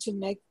choosing to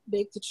make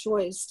the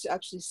choice to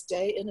actually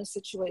stay in a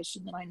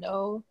situation that I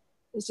know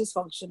is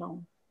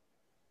dysfunctional,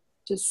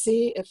 to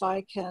see if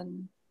I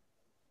can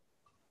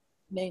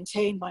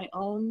maintain my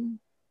own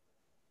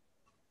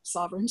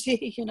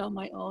sovereignty, you know,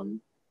 my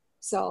own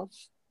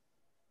self,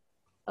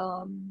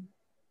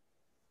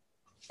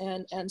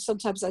 and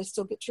sometimes I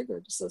still get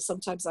triggered. So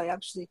sometimes I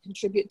actually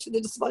contribute to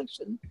the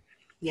dysfunction.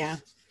 Yeah.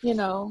 You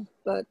know,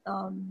 but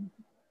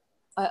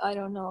I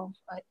don't know.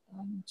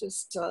 I'm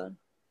just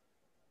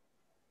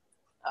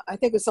I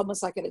think it's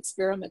almost like an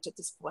experiment at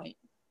this point.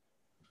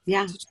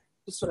 Yeah.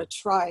 To sort of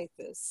try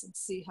this and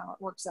see how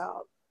it works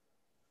out.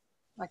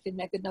 I can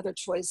make another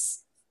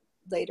choice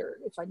later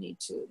if I need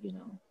to, you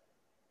know.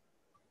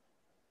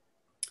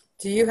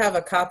 Do you have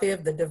a copy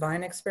of the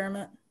Divine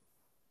Experiment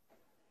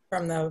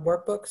from the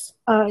workbooks?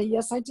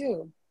 Yes, I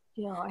do.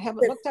 You know, I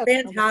haven't looked at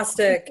it.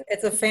 Fantastic.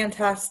 It's a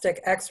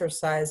fantastic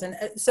exercise. And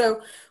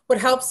so what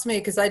helps me,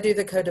 because I do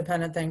the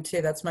codependent thing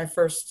too, that's my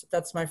first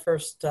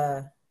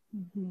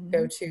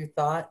go-to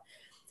thought.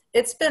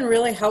 It's been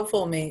really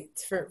helpful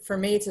for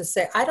me to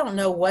say, I don't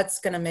know what's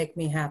going to make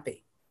me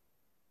happy,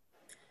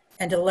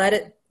 and to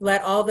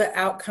let all the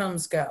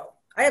outcomes go.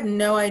 I have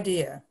no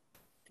idea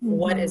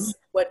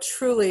what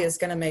truly is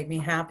going to make me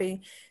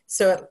happy.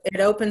 So it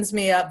opens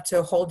me up to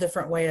a whole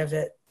different way of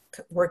it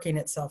working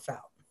itself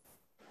out.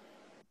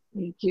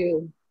 Thank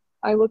you.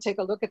 I will take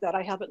a look at that.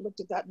 I haven't looked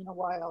at that in a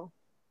while.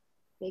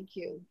 Thank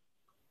you.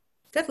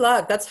 Good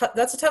luck. That's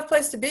a tough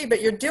place to be,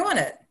 but you're doing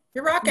it.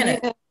 You're rocking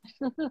it.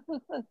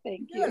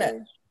 Thank you. Doing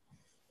it.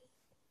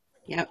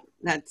 Yep.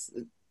 That's,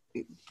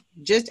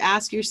 just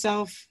ask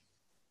yourself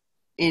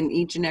in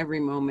each and every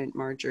moment,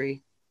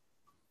 Marjorie,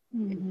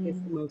 is this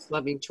the most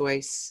loving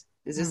choice?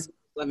 Is this the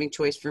loving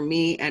choice for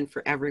me and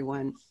for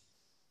everyone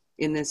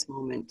in this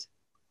moment?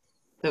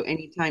 So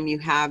anytime you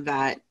have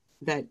that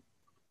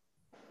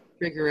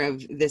trigger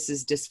of this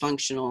is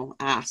dysfunctional,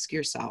 ask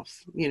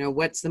yourself, you know,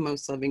 what's the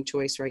most loving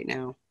choice right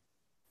now?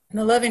 And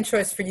the loving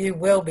choice for you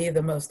will be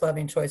the most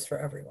loving choice for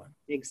everyone.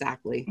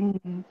 Exactly.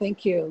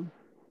 Thank you.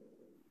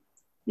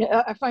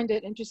 Yeah, I find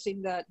it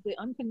interesting that the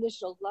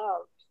unconditional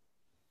love,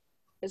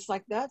 it's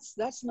like that's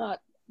not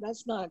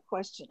a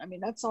question. I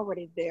mean, that's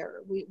already there.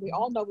 We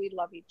all know we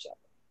love each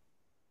other.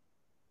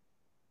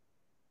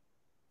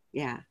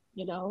 Yeah.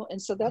 You know,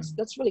 and so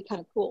that's really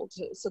kind of cool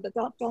too. So that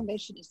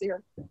foundation is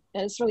there,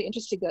 and it's really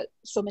interesting that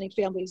so many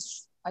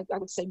families, I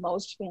would say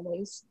most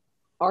families,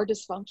 are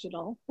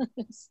dysfunctional.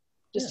 It's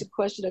just a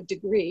question of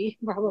degree,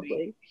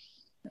 probably.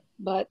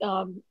 But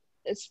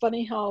it's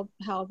funny how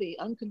the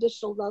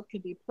unconditional love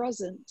can be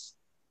present,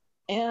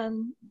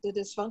 and the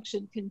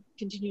dysfunction can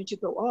continue to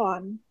go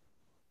on.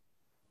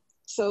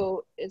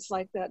 So it's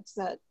like that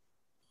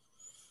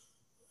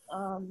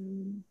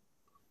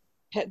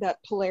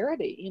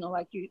polarity, you know,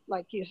 like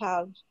you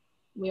have,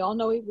 we all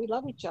know we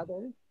love each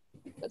other,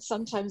 but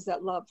sometimes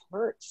that love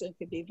hurts and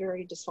can be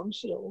very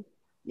dysfunctional.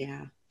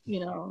 Yeah. You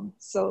know,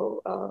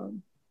 so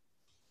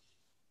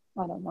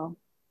I don't know.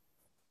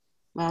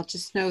 Well,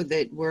 just know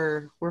that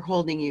we're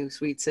holding you,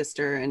 sweet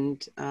sister,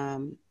 and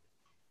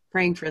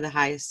praying for the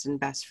highest and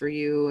best for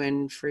you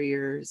and for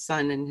your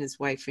son and his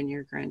wife and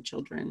your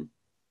grandchildren.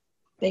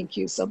 Thank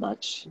you so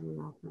much.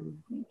 You're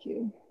welcome. Thank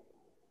you.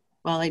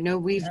 Well, I know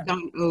we've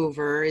gone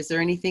over. Is there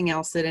anything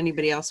else that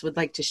anybody else would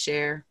like to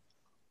share?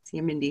 See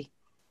you, Mindy,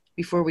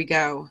 before we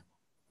go.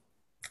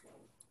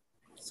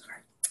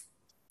 Sorry.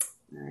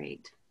 All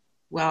right.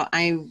 Well,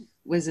 I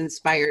was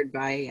inspired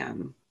by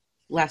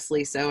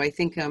Leslie, so I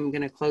think I'm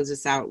going to close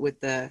us out with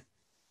the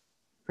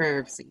prayer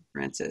of St.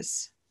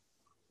 Francis.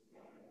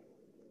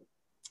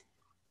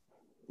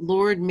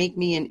 Lord, make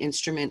me an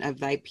instrument of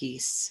thy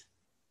peace.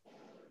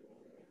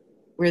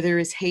 Where there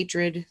is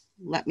hatred,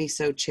 let me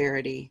sow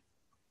charity.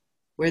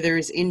 Where there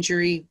is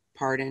injury,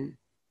 pardon.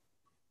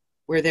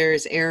 Where there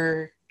is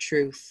error,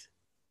 truth.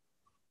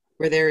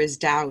 Where there is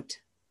doubt,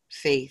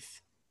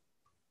 faith.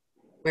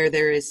 Where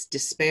there is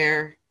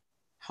despair,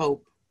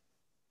 hope.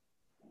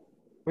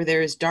 Where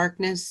there is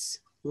darkness,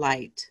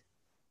 light.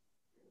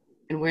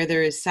 And where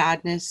there is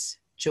sadness,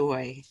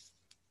 joy.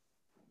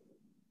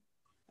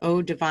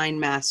 O divine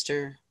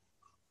Master,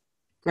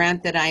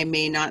 grant that I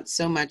may not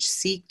so much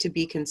seek to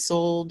be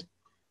consoled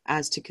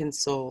as to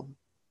console,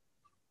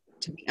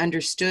 to be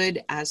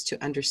understood as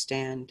to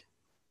understand,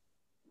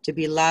 to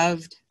be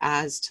loved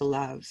as to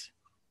love.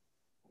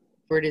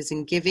 For it is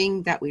in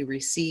giving that we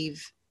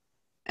receive,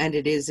 and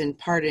it is in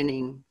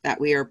pardoning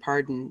that we are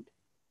pardoned,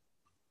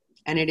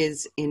 and it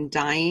is in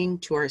dying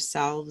to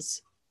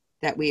ourselves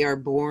that we are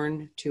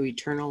born to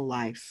eternal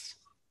life.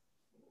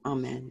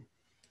 Amen.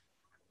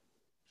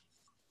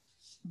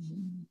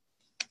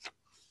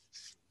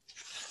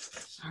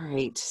 All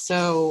right,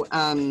 so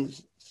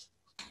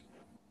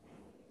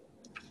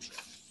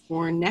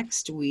for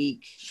next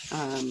week,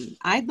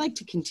 I'd like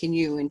to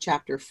continue in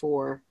chapter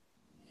 4.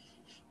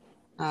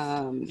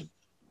 So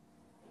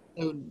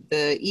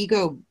the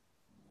ego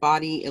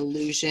body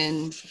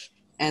illusion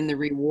and the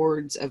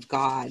rewards of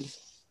God.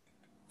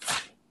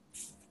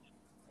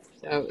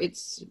 So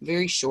it's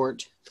very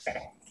short.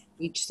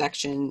 Each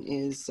section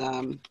is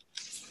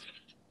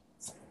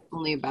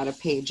only about a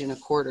page and a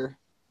quarter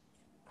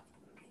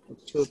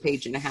to a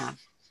page and a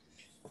half.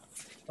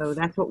 So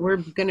that's what we're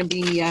going to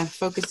be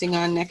focusing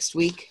on next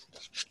week.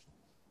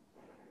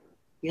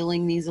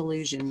 Healing these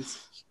illusions.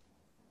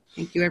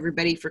 Thank you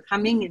everybody for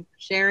coming and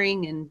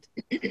sharing, and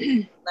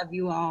love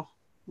you all.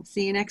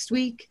 See you next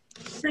week.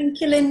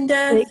 Thank you,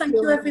 Linda. Thank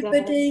you, Linda.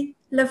 everybody.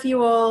 Love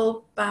you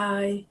all.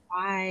 Bye.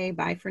 Bye.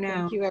 Bye for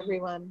now. Thank you,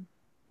 everyone.